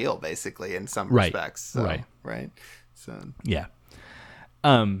New Deal basically in some respects. So, right. So yeah.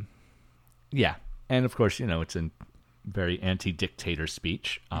 Yeah, and of course, it's a very anti-dictator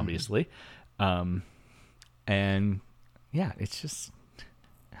speech, obviously, and yeah, it's just.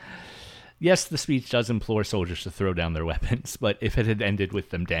 Yes, the speech does implore soldiers to throw down their weapons, but if it had ended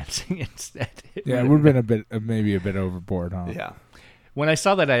with them dancing instead, it would have been maybe a bit overboard, huh? Yeah. When I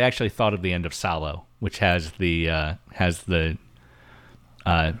saw that, I actually thought of the end of Salo, which has the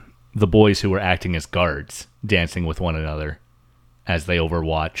boys who were acting as guards dancing with one another as they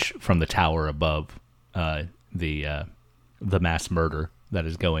overwatch from the tower above the mass murder that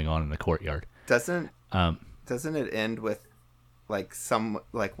is going on in the courtyard. Doesn't it end with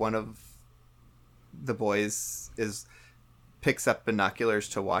one of the boys picks up binoculars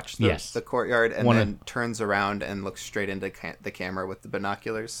to watch the courtyard and then turns around and looks straight into the camera with the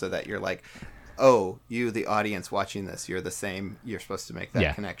binoculars, so that you're like, oh, you, the audience watching this, you're the same. You're supposed to make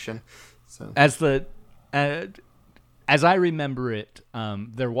that connection. So as I remember it,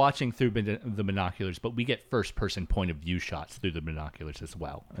 they're watching through the binoculars, but we get first-person point of view shots through the binoculars as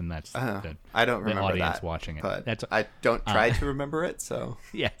well, and that's I don't remember the audience that, watching it. But I don't try to remember it. So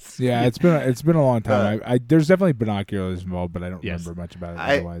yes, yeah, it's been a long time. There's definitely binoculars involved, but I don't remember much about it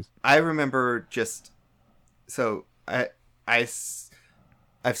otherwise. I remember just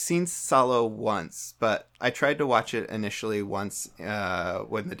I've seen Salo once, but I tried to watch it initially once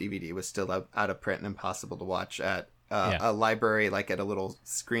when the DVD was still out of print and impossible to watch at a library, like at a little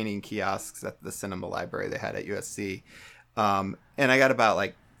screening kiosks at the cinema library they had at USC. And I got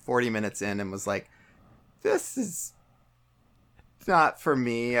about 40 minutes in and was like, this is not for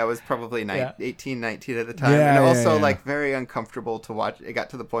me. I was probably 18, 19 at the time. And also very uncomfortable to watch. It got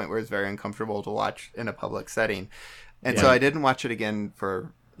to the point where it was very uncomfortable to watch in a public setting. And so I didn't watch it again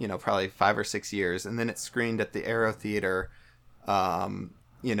for, probably 5 or 6 years. And then it screened at the Aero Theater, in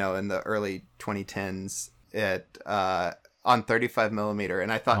the early 2010s on 35 millimeter.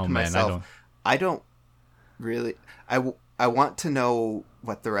 And I thought to myself, I want to know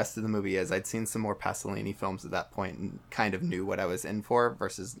what the rest of the movie is. I'd seen some more Pasolini films at that point and kind of knew what I was in for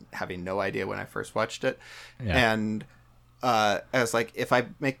versus having no idea when I first watched it. Yeah. And I was like, if I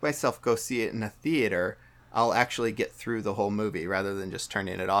make myself go see it in a theater, I'll actually get through the whole movie rather than just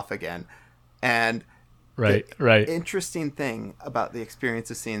turning it off again. And the interesting thing about the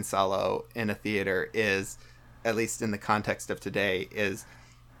experience of seeing Salo in a theater is, at least in the context of today, is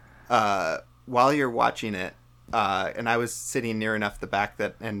while you're watching it, and I was sitting near enough the back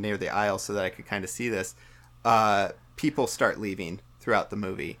and near the aisle so that I could kind of see this, people start leaving throughout the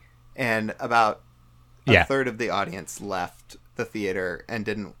movie. And about a third of the audience left the theater and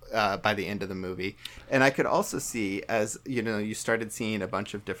didn't by the end of the movie. And I could also see, as you started seeing a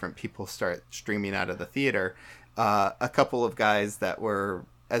bunch of different people start streaming out of the theater, a couple of guys that were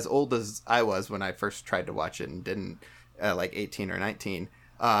as old as I was when I first tried to watch it and didn't, 18 or 19,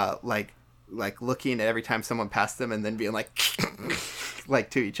 looking at every time someone passed them and then being like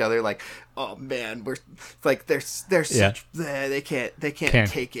to each other, like, oh man, we're they're such, they can't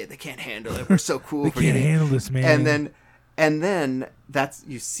take it, they can't handle it, we're so cool, they can't handle this, man. And then that's,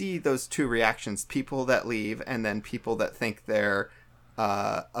 you see those two reactions, people that leave and then people that think they're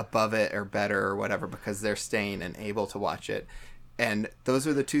above it or better or whatever because they're staying and able to watch it. And those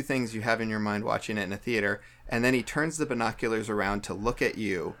are the two things you have in your mind watching it in a theater. And then he turns the binoculars around to look at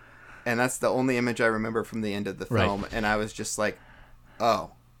you. And that's the only image I remember from the end of the film. Right. And I was just like,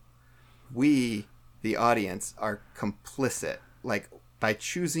 oh, we, the audience, are complicit. By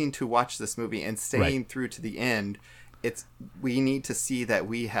choosing to watch this movie and staying through to the end, we need to see that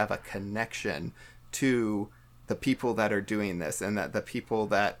we have a connection to the people that are doing this, and that the people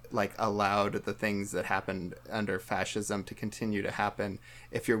that allowed the things that happened under fascism to continue to happen.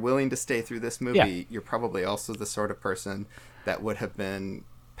 If you're willing to stay through this movie, you're probably also the sort of person that would have been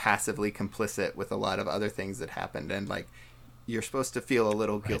passively complicit with a lot of other things that happened. And you're supposed to feel a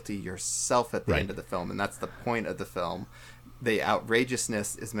little guilty yourself at the end of the film. And that's the point of the film. The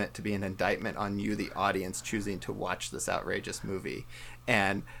outrageousness is meant to be an indictment on you, the audience, choosing to watch this outrageous movie.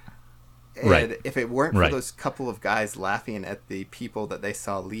 And if it weren't for those couple of guys laughing at the people that they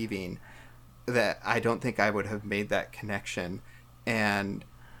saw leaving, that I don't think I would have made that connection. And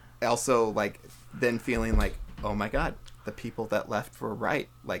also then feeling like, oh my God, the people that left were right.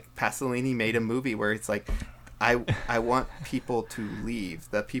 Pasolini made a movie where it's I want people to leave.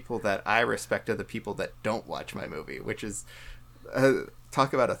 The people that I respect are the people that don't watch my movie, which is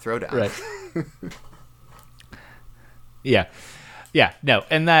talk about a throwdown. Right. Yeah, no,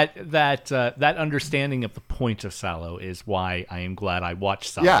 and that understanding of the point of Salo is why I am glad I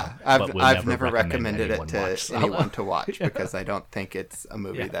watched Salo. Yeah, I've never recommended it to anyone to watch because I don't think it's a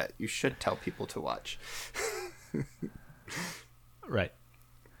movie that you should tell people to watch. Right.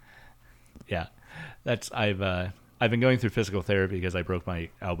 yeah, I've been going through physical therapy because I broke my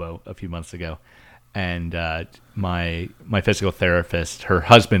elbow a few months ago, and my physical therapist, her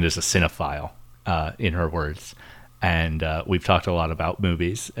husband is a cinephile, in her words, and we've talked a lot about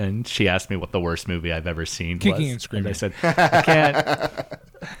movies, and she asked me what the worst movie I've ever seen Kicking was, and Screaming. and I said I can't.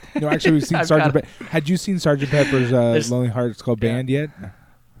 No, actually, we've seen Sergeant. Had you seen Sergeant Pepper's Lonely Hearts Club Band yet?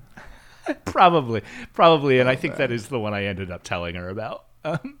 Probably, and I think that is the one I ended up telling her about.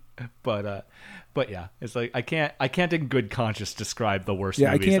 But yeah, it's like I can't in good conscience describe the worst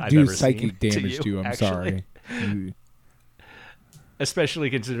movies I can't I've do ever psychic seen damage to you. I'm actually. sorry. Especially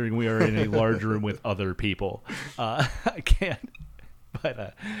considering we are in a large room with other people. I can't.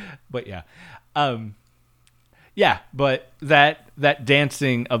 But yeah. Yeah, but that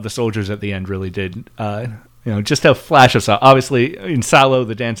dancing of the soldiers at the end really did, just a flash of stuff. Obviously, in Salo,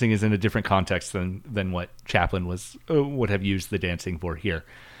 the dancing is in a different context than what Chaplin would have used the dancing for here.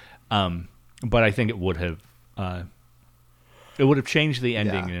 But I think it would have changed the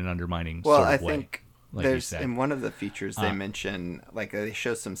ending in an undermining sort of way. Well, I think like there's in one of the features they mention, like they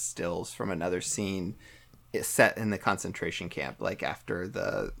show some stills from another scene. It's set in the concentration camp, like after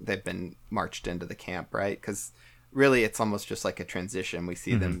they've been marched into the camp, right? Because really, it's almost just like a transition. We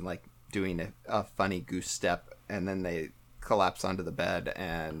see them like doing a funny goose step, and then they collapse onto the bed,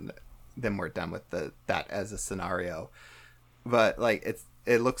 and then we're done with that as a scenario. But like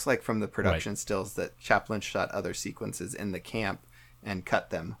it looks like from the production stills that Chaplin shot other sequences in the camp and cut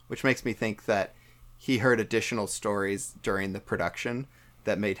them, which makes me think that he heard additional stories during the production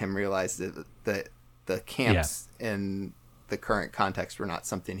that made him realize that the camps in the current context were not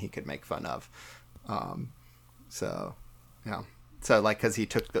something he could make fun of. So like, cause he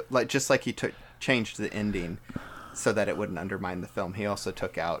took changed the ending so that it wouldn't undermine the film. He also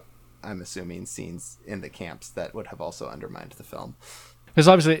took out, I'm assuming, scenes in the camps that would have also undermined the film. Because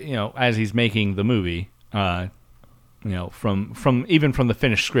obviously, as he's making the movie, from even from the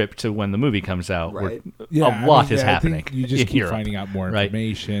finished script to when the movie comes out, right. a lot is happening. I think you just keep Europe, finding out more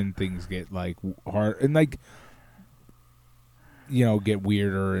information. Right? Things get like hard and like get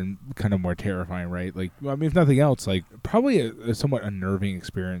weirder and kind of more terrifying, right? Like, I mean, if nothing else, like probably a somewhat unnerving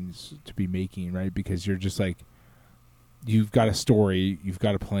experience to be making, right? Because you're just like, you've got a story, you've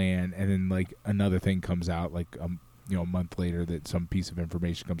got a plan, and then like another thing comes out, like a month later, that some piece of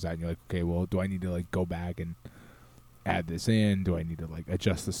information comes out, and you're like, okay, well, do I need to like go back and add this in? Do I need to like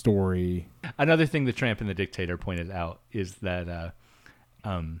adjust the story? Another thing the Tramp and the Dictator pointed out is that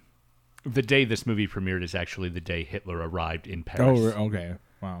the day this movie premiered is actually the day Hitler arrived in Paris. Oh, okay.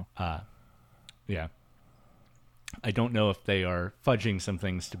 Wow. Yeah. I don't know if they are fudging some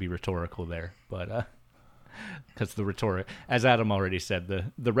things to be rhetorical there, but because the rhetoric, as Adam already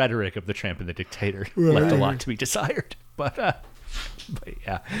said, the rhetoric of the Tramp and the Dictator left a lot to be desired. But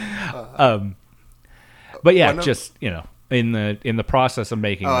yeah. But yeah, just in the process of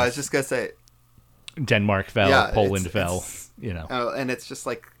making. Oh, I was just gonna say, Denmark fell, Poland fell. Oh, and it's just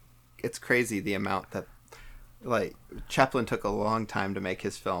like, it's crazy the amount that, like, Chaplin took a long time to make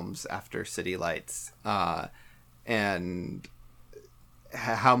his films after City Lights, and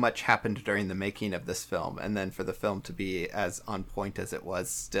how much happened during the making of this film, and then for the film to be as on point as it was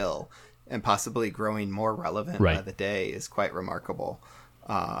still, and possibly growing more relevant by the day, is quite remarkable.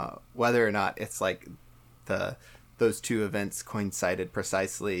 Whether or not it's like those two events coincided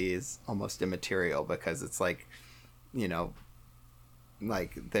precisely is almost immaterial, because it's like,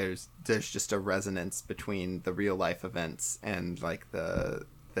 like there's just a resonance between the real life events and like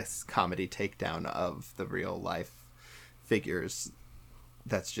this comedy takedown of the real life figures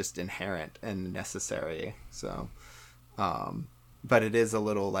that's just inherent and necessary. So but it is a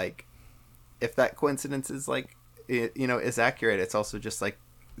little like, if that coincidence is like is accurate, it's also just like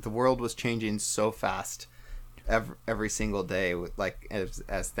the world was changing so fast every single day, with like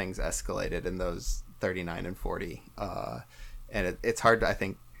as things escalated in those 39 and 40, and it's hard to, I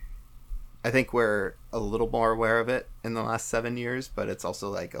think we're a little more aware of it in the last 7 years, but it's also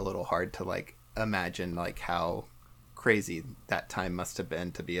like a little hard to like imagine like how crazy that time must have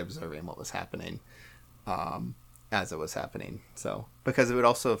been to be observing what was happening as it was happening. So, because it would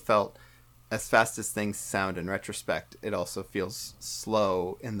also have felt, as fast as things sound in retrospect, it also feels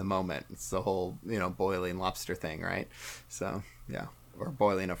slow in the moment. It's the whole, boiling lobster thing, right? So, yeah. Or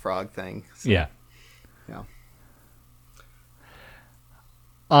boiling a frog thing. So, yeah. Yeah.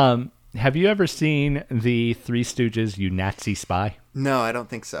 Have you ever seen the Three Stooges, You Nazi Spy? No, I don't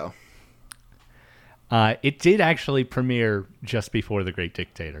think so. It did actually premiere just before The Great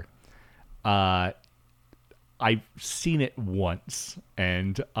Dictator. I've seen it once,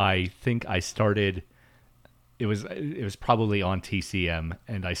 and I think I started it was probably on TCM,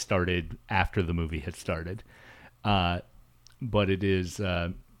 and I started after the movie had started. But it is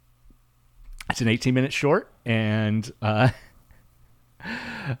it's an 18-minute short, and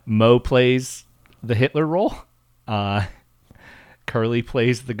Mo plays the Hitler role. Curly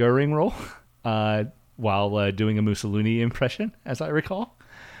plays the Goering role while doing a Mussolini impression, as I recall.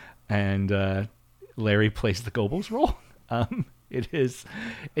 And Larry plays the Goebbels role. It is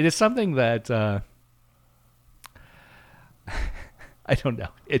something that I don't know.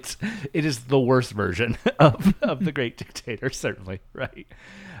 It is the worst version of the Great Dictator, certainly, right?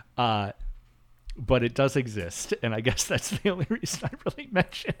 But it does exist, and I guess that's the only reason I really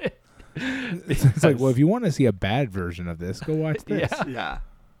mention it. It's like, well, if you want to see a bad version of this, go watch this. Yeah.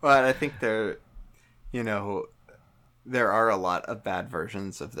 Well, I think there are a lot of bad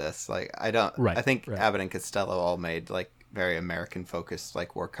versions of this. Like, I think Abbott and Costello all made like very American focused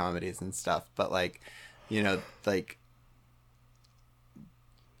like war comedies and stuff, but like, like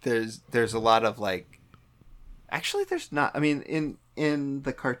there's a lot of like, actually there's not, I mean, in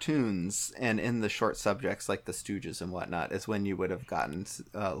the cartoons and in the short subjects like the Stooges and whatnot is when you would have gotten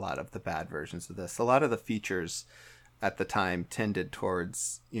a lot of the bad versions of this. A lot of the features at the time tended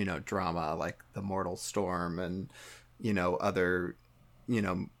towards, drama, like The Mortal Storm and, other,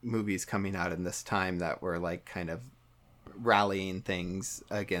 movies coming out in this time that were like kind of rallying things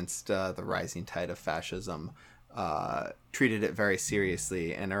against the rising tide of fascism, treated it very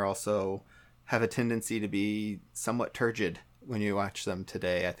seriously, and are also have a tendency to be somewhat turgid when you watch them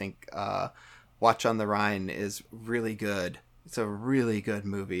today. I think Watch on the Rhine is really good. It's a really good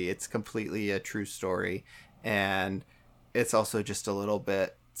movie. It's completely a true story, and it's also just a little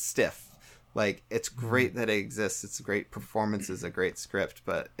bit stiff. Like, it's great that it exists. It's a great performance, is a great script,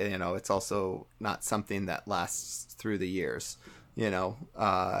 but it's also not something that lasts through the years.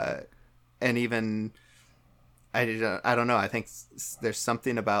 And even I don't know. I think there's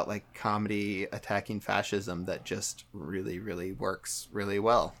something about like comedy attacking fascism that just really, really works really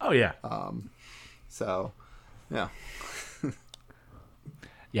well. Oh yeah. So, yeah.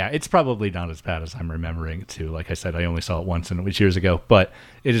 Yeah, it's probably not as bad as I'm remembering it too. Like I said, I only saw it once, and it was years ago. But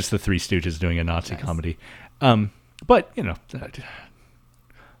it is the Three Stooges doing a Nazi comedy. But the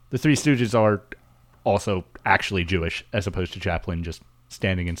Three Stooges are also actually Jewish, as opposed to Chaplin just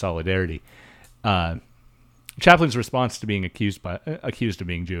standing in solidarity. Chaplin's response to being accused of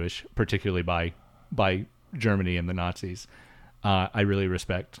being Jewish, particularly by Germany and the Nazis, I really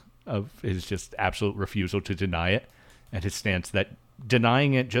respect, of his just absolute refusal to deny it, and his stance that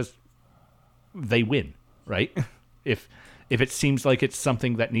denying it they win, right? If it seems like it's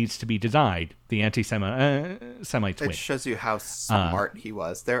something that needs to be denied, the Semites win. It shows you how smart he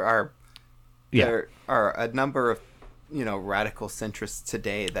was. There are a number of radical centrists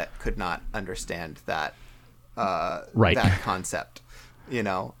today that could not understand that that concept,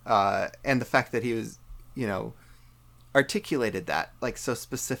 and the fact that he was articulated that like so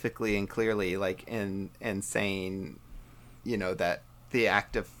specifically and clearly, like in saying that the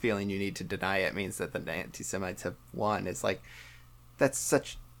act of feeling you need to deny it means that the anti-Semites have won, is like, that's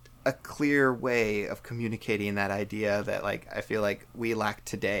such a clear way of communicating that idea that like I feel like we lack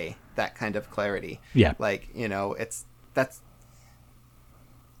today, that kind of clarity. Like, that's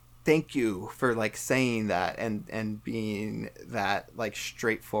thank you for like saying that and being that like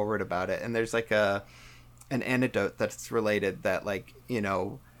straightforward about it. And there's like an anecdote that's related that like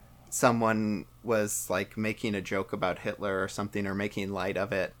someone was like making a joke about Hitler or something, or making light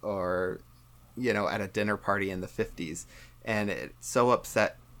of it, or at a dinner party in the 50s, and it so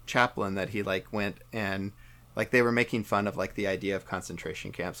upset Chaplin that he like went and like they were making fun of like the idea of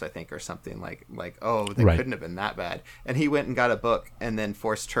concentration camps, I think, or something like oh, they couldn't have been that bad, and he went and got a book and then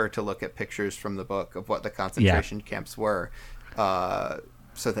forced her to look at pictures from the book of what the concentration camps were,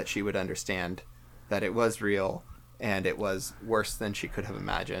 so that she would understand that it was real and it was worse than she could have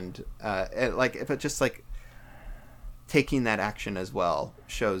imagined. And like, if it just like taking that action as well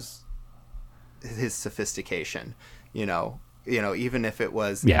shows his sophistication, even if it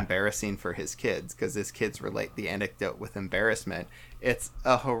was embarrassing for his kids, because his kids relate the anecdote with embarrassment. It's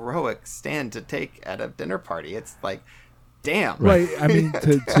a heroic stand to take at a dinner party. It's like, damn. Right. I mean,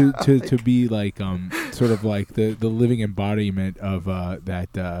 to be like sort of like the living embodiment of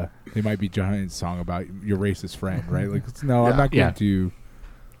that They Might Be Giants song about your racist friend, right? Like, no, I'm not going to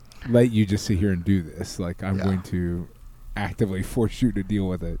let you just sit here and do this. Like, I'm going to actively force you to deal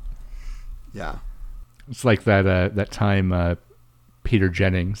with it. Yeah. It's like that time Peter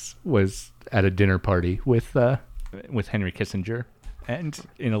Jennings was at a dinner party with Henry Kissinger, and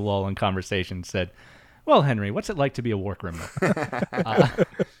in a lull in conversation said, "Well, Henry, what's it like to be a war criminal?"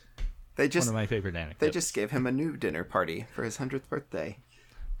 just one of my favorite anecdotes. They just gave him a new dinner party for his 100th birthday.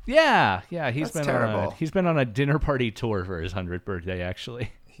 Yeah, he's That's been terrible. he's been on a dinner party tour for his 100th birthday.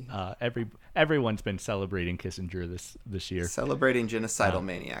 Actually, everyone's been celebrating Kissinger this year. Celebrating genocidal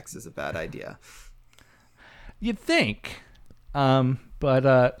maniacs is a bad idea. You'd think, but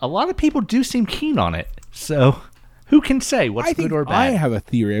a lot of people do seem keen on it. So, who can say what's good or bad? I have a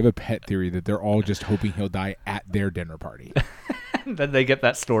theory. I have a pet theory that they're all just hoping he'll die at their dinner party. Then they get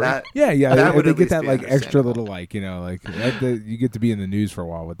that story. Yeah. That would They at get least that be like extra understandable. little you get to be in the news for a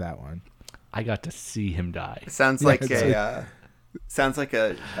while with that one. I got to see him die. Sounds like a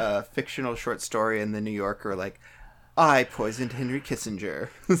fictional short story in the New Yorker, like I poisoned Henry Kissinger,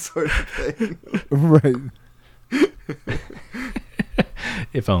 sort of thing. Right.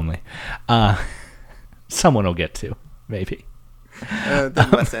 If only. Someone will get to, maybe.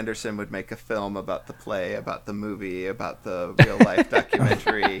 Then Wes Anderson would make a film about the play, about the movie, about the real life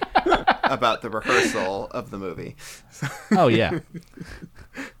documentary, about the rehearsal of the movie. Oh, yeah.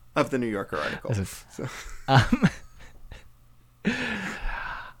 Of the New Yorker article. So.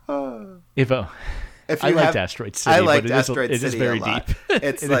 If If I you liked have- Asteroid City, I liked but Asteroid it is City very a lot. deep.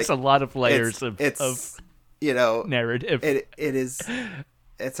 It's It's a lot of layers it's of you know narrative.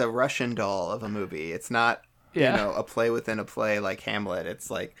 it's a Russian doll of a movie. It's not Yeah. a play within a play like Hamlet. It's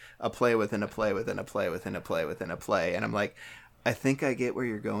like a play within a play within a play within a play within a play. And I'm like, I think I get where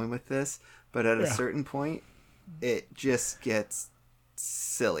you're going with this, but at a certain point, it just gets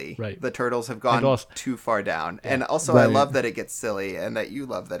silly. Right. The turtles have gone And also- too far down. And also, I Right. love that it gets silly and that you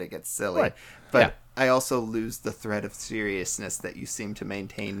love that it gets silly. Right. But Yeah. I also lose the thread of seriousness that you seem to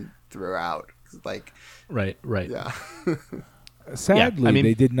maintain throughout. Like, Right. yeah. Sadly, I mean-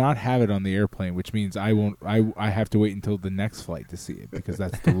 they did not have it on the airplane, which means I won't. I have to wait until the next flight to see it because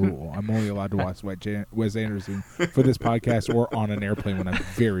that's the rule. I'm only allowed to watch Wes Anderson for this podcast or on an airplane when I'm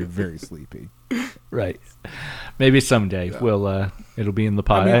very, very sleepy. Right. Maybe someday we'll it'll be in the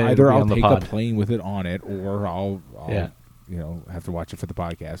pod. I mean, it'll either be I'll on the take pod. a plane with it on it, or I'll have to watch it for the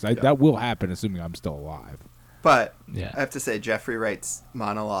podcast. That will happen, assuming I'm still alive. But Yeah. I have to say, Jeffrey Wright's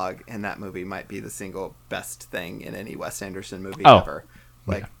monologue in that movie might be the single best thing in any Wes Anderson movie ever.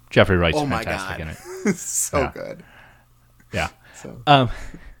 Like, Jeffrey Wright's oh my fantastic god, in it. so Yeah. good. Yeah. So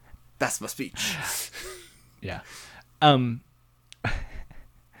that's my speech. Yeah.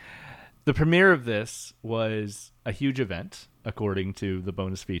 The premiere of this was a huge event, according to the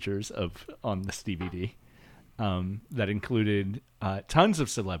bonus features on this DVD. That included tons of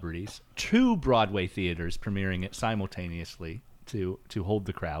celebrities, 2 Broadway theaters premiering it simultaneously to hold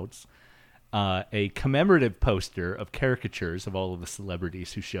the crowds, a commemorative poster of caricatures of all of the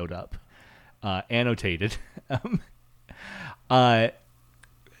celebrities who showed up, annotated.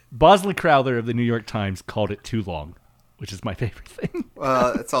 Bosley Crowther of the New York Times called it too long, which is my favorite thing.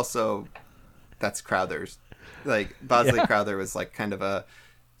 Well, it's also that's Crowther's. Like Bosley Crowther was like kind of a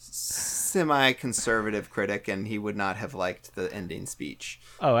semi-conservative critic, and he would not have liked the ending speech.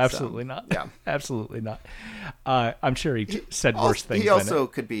 Oh, absolutely not. Yeah. Absolutely not. I'm sure he said worse things. He than also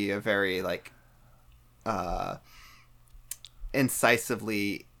it. could be a very like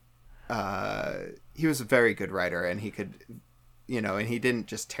incisively. He was a very good writer, and he could, and he didn't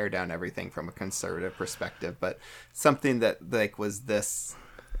just tear down everything from a conservative perspective, but something that like was this,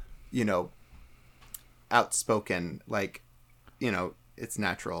 outspoken, like, it's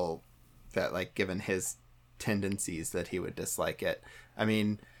natural that, like, given his tendencies that he would dislike it. I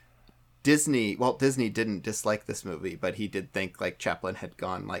mean, Walt Disney didn't dislike this movie, but he did think like Chaplin had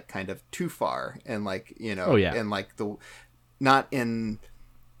gone like kind of too far, and like, and like not in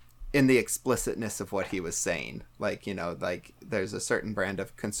the explicitness of what he was saying. Like, like there's a certain brand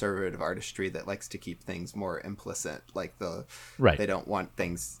of conservative artistry that likes to keep things more implicit. Like they don't want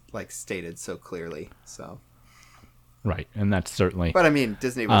things like stated so clearly. So. Right. And that's certainly, but I mean,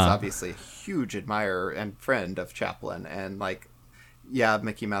 Disney was obviously a huge admirer and friend of Chaplin, and like, yeah,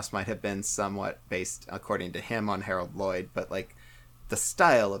 Mickey Mouse might have been somewhat based, according to him, on Harold Lloyd, but like the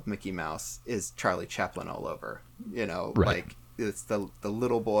style of Mickey Mouse is Charlie Chaplin all over, right. Like it's the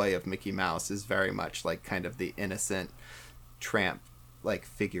little boy of Mickey Mouse is very much like kind of the innocent tramp, like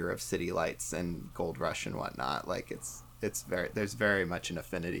figure of City Lights and Gold Rush and whatnot. Like there's very much an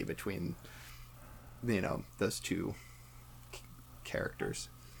affinity between, those two characters.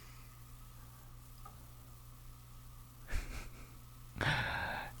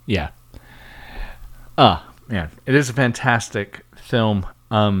 Yeah. Man, it is a fantastic film.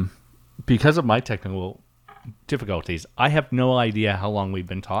 Because of my technical difficulties, I have no idea how long we've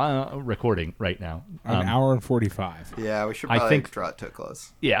been recording right now. An hour and 45. Yeah, we should I probably think- draw it to a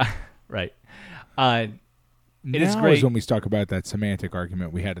close. Yeah, right. It is Now great. is when we talk about that semantic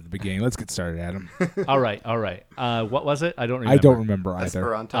argument we had at the beginning. Let's get started, Adam. All right. What was it? I don't remember. I don't remember either.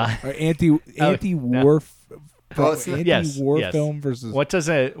 Esperanto. Anti-war Well, it's not- Yes. film versus What does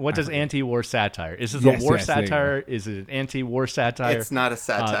anti-war satire? Is this a war satire? Is it an anti-war satire? It's not a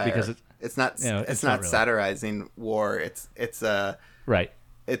satire because it's not. it's not not really. satirizing war. It's a Right.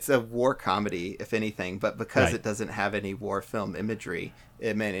 It's a war comedy, if anything. But because Right. it doesn't have any war film imagery,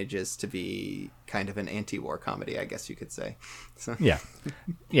 it manages to be kind of an anti-war comedy, I guess you could say. So Yeah.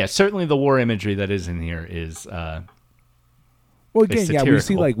 Yeah. Certainly, the war imagery that is in here is. well, again, yeah, we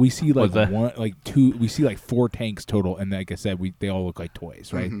see satirical. we see like 4 tanks total, and like I said, they all look like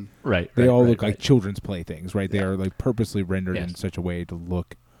toys, right? Right. They all look right. like children's playthings, right? They are like purposely rendered in Yes. such a way to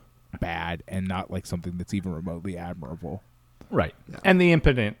look bad and not like something that's even remotely admirable. Right. And the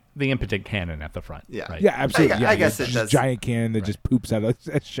impotent cannon at the front. Yeah. Right. Yeah, absolutely. I guess it just does. giant cannon that just poops out of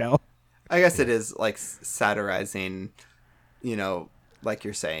a shell. I guess it is like satirizing, like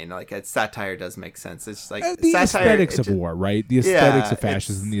you're saying, like satire does make sense. It's like The satire, aesthetics of just- war, right? The aesthetics of it's-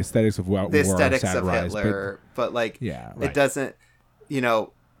 fascism, the aesthetics of war, the aesthetics are of satirized, Hitler, but like Yeah, it right. doesn't, you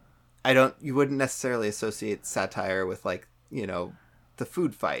wouldn't necessarily associate satire with like, the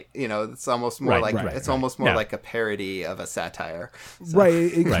food fight. It's almost more almost more No. like a parody of a satire. So- right?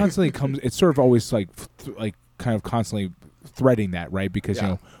 It constantly comes. It's sort of always like kind of constantly threading that, right? Because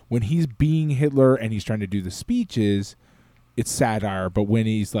when he's being Hitler and he's trying to do the speeches, it's satire. But when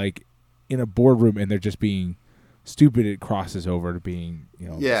he's like in a boardroom and they're just being stupid, it crosses over to being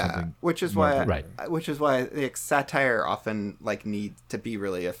something which is more why like, satire often like needs to be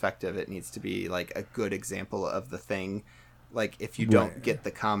really effective. It needs to be like a good example of the thing. Like if you don't get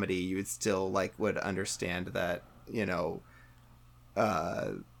the comedy, you would still would understand that,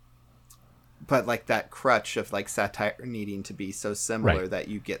 but like that crutch of like satire needing to be so similar that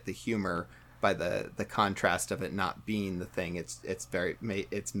you get the humor by the contrast of it not being the thing it's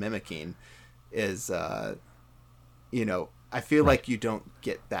mimicking is I feel like you don't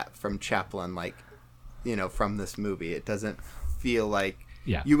get that from Chaplin, from this movie. It doesn't feel like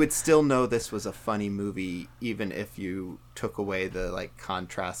you would still know this was a funny movie even if you took away the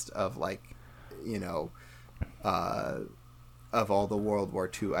contrast of of all the World War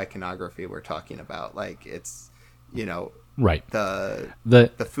II iconography we're talking about. It's Right. the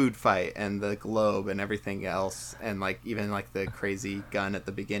food fight and the globe and everything else, and even the crazy gun at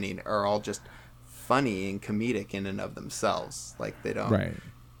the beginning are all just funny and comedic in and of themselves. They don't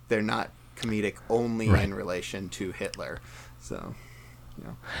they're not comedic only in relation to Hitler. So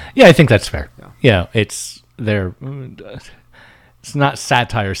Yeah, I think that's fair. Yeah, it's not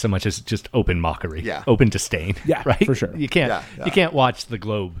satire so much as just open mockery. Yeah. Open disdain. Yeah, right. for sure. You can't watch the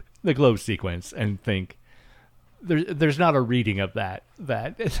globe sequence and think there's not a reading of that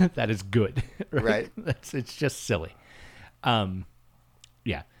is good. Right. It's just silly.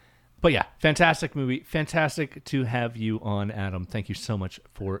 Yeah. But yeah, fantastic movie. Fantastic to have you on, Adam. Thank you so much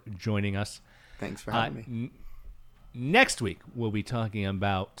for joining us. Thanks for having me. Next week, we'll be talking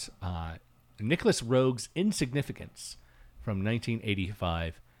about Nicholas Roeg's Insignificance from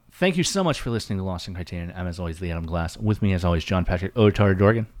 1985. Thank you so much for listening to Lost in Criterion. I'm, as always, the Adam Glass. With me, as always, John Patrick Otari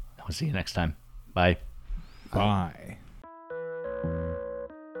Dorgan. I'll see you next time. Bye. Bye.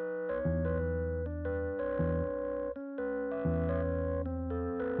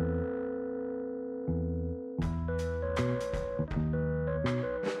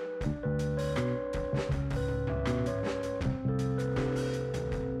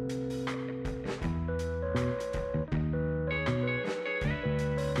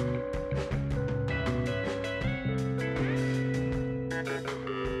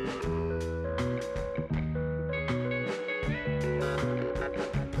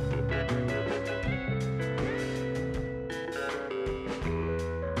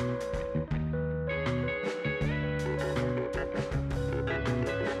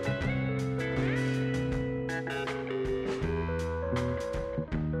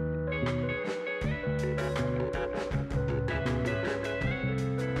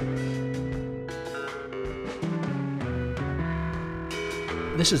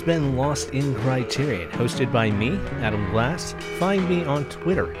 This has been Lost in Criterion, hosted by me, Adam Glass. Find me on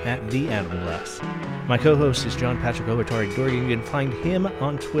Twitter at @TheAdamGlass. My co-host is John Patrick Otari Dorgan. You can find him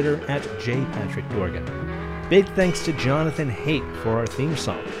on Twitter at @JPatrickDorgan. Big thanks to Jonathan Hape for our theme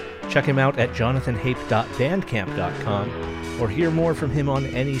song. Check him out at jonathanhape.bandcamp.com or hear more from him on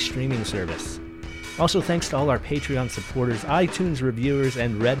any streaming service. Also, thanks to all our Patreon supporters, iTunes reviewers,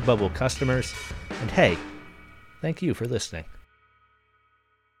 and Redbubble customers. And hey, thank you for listening.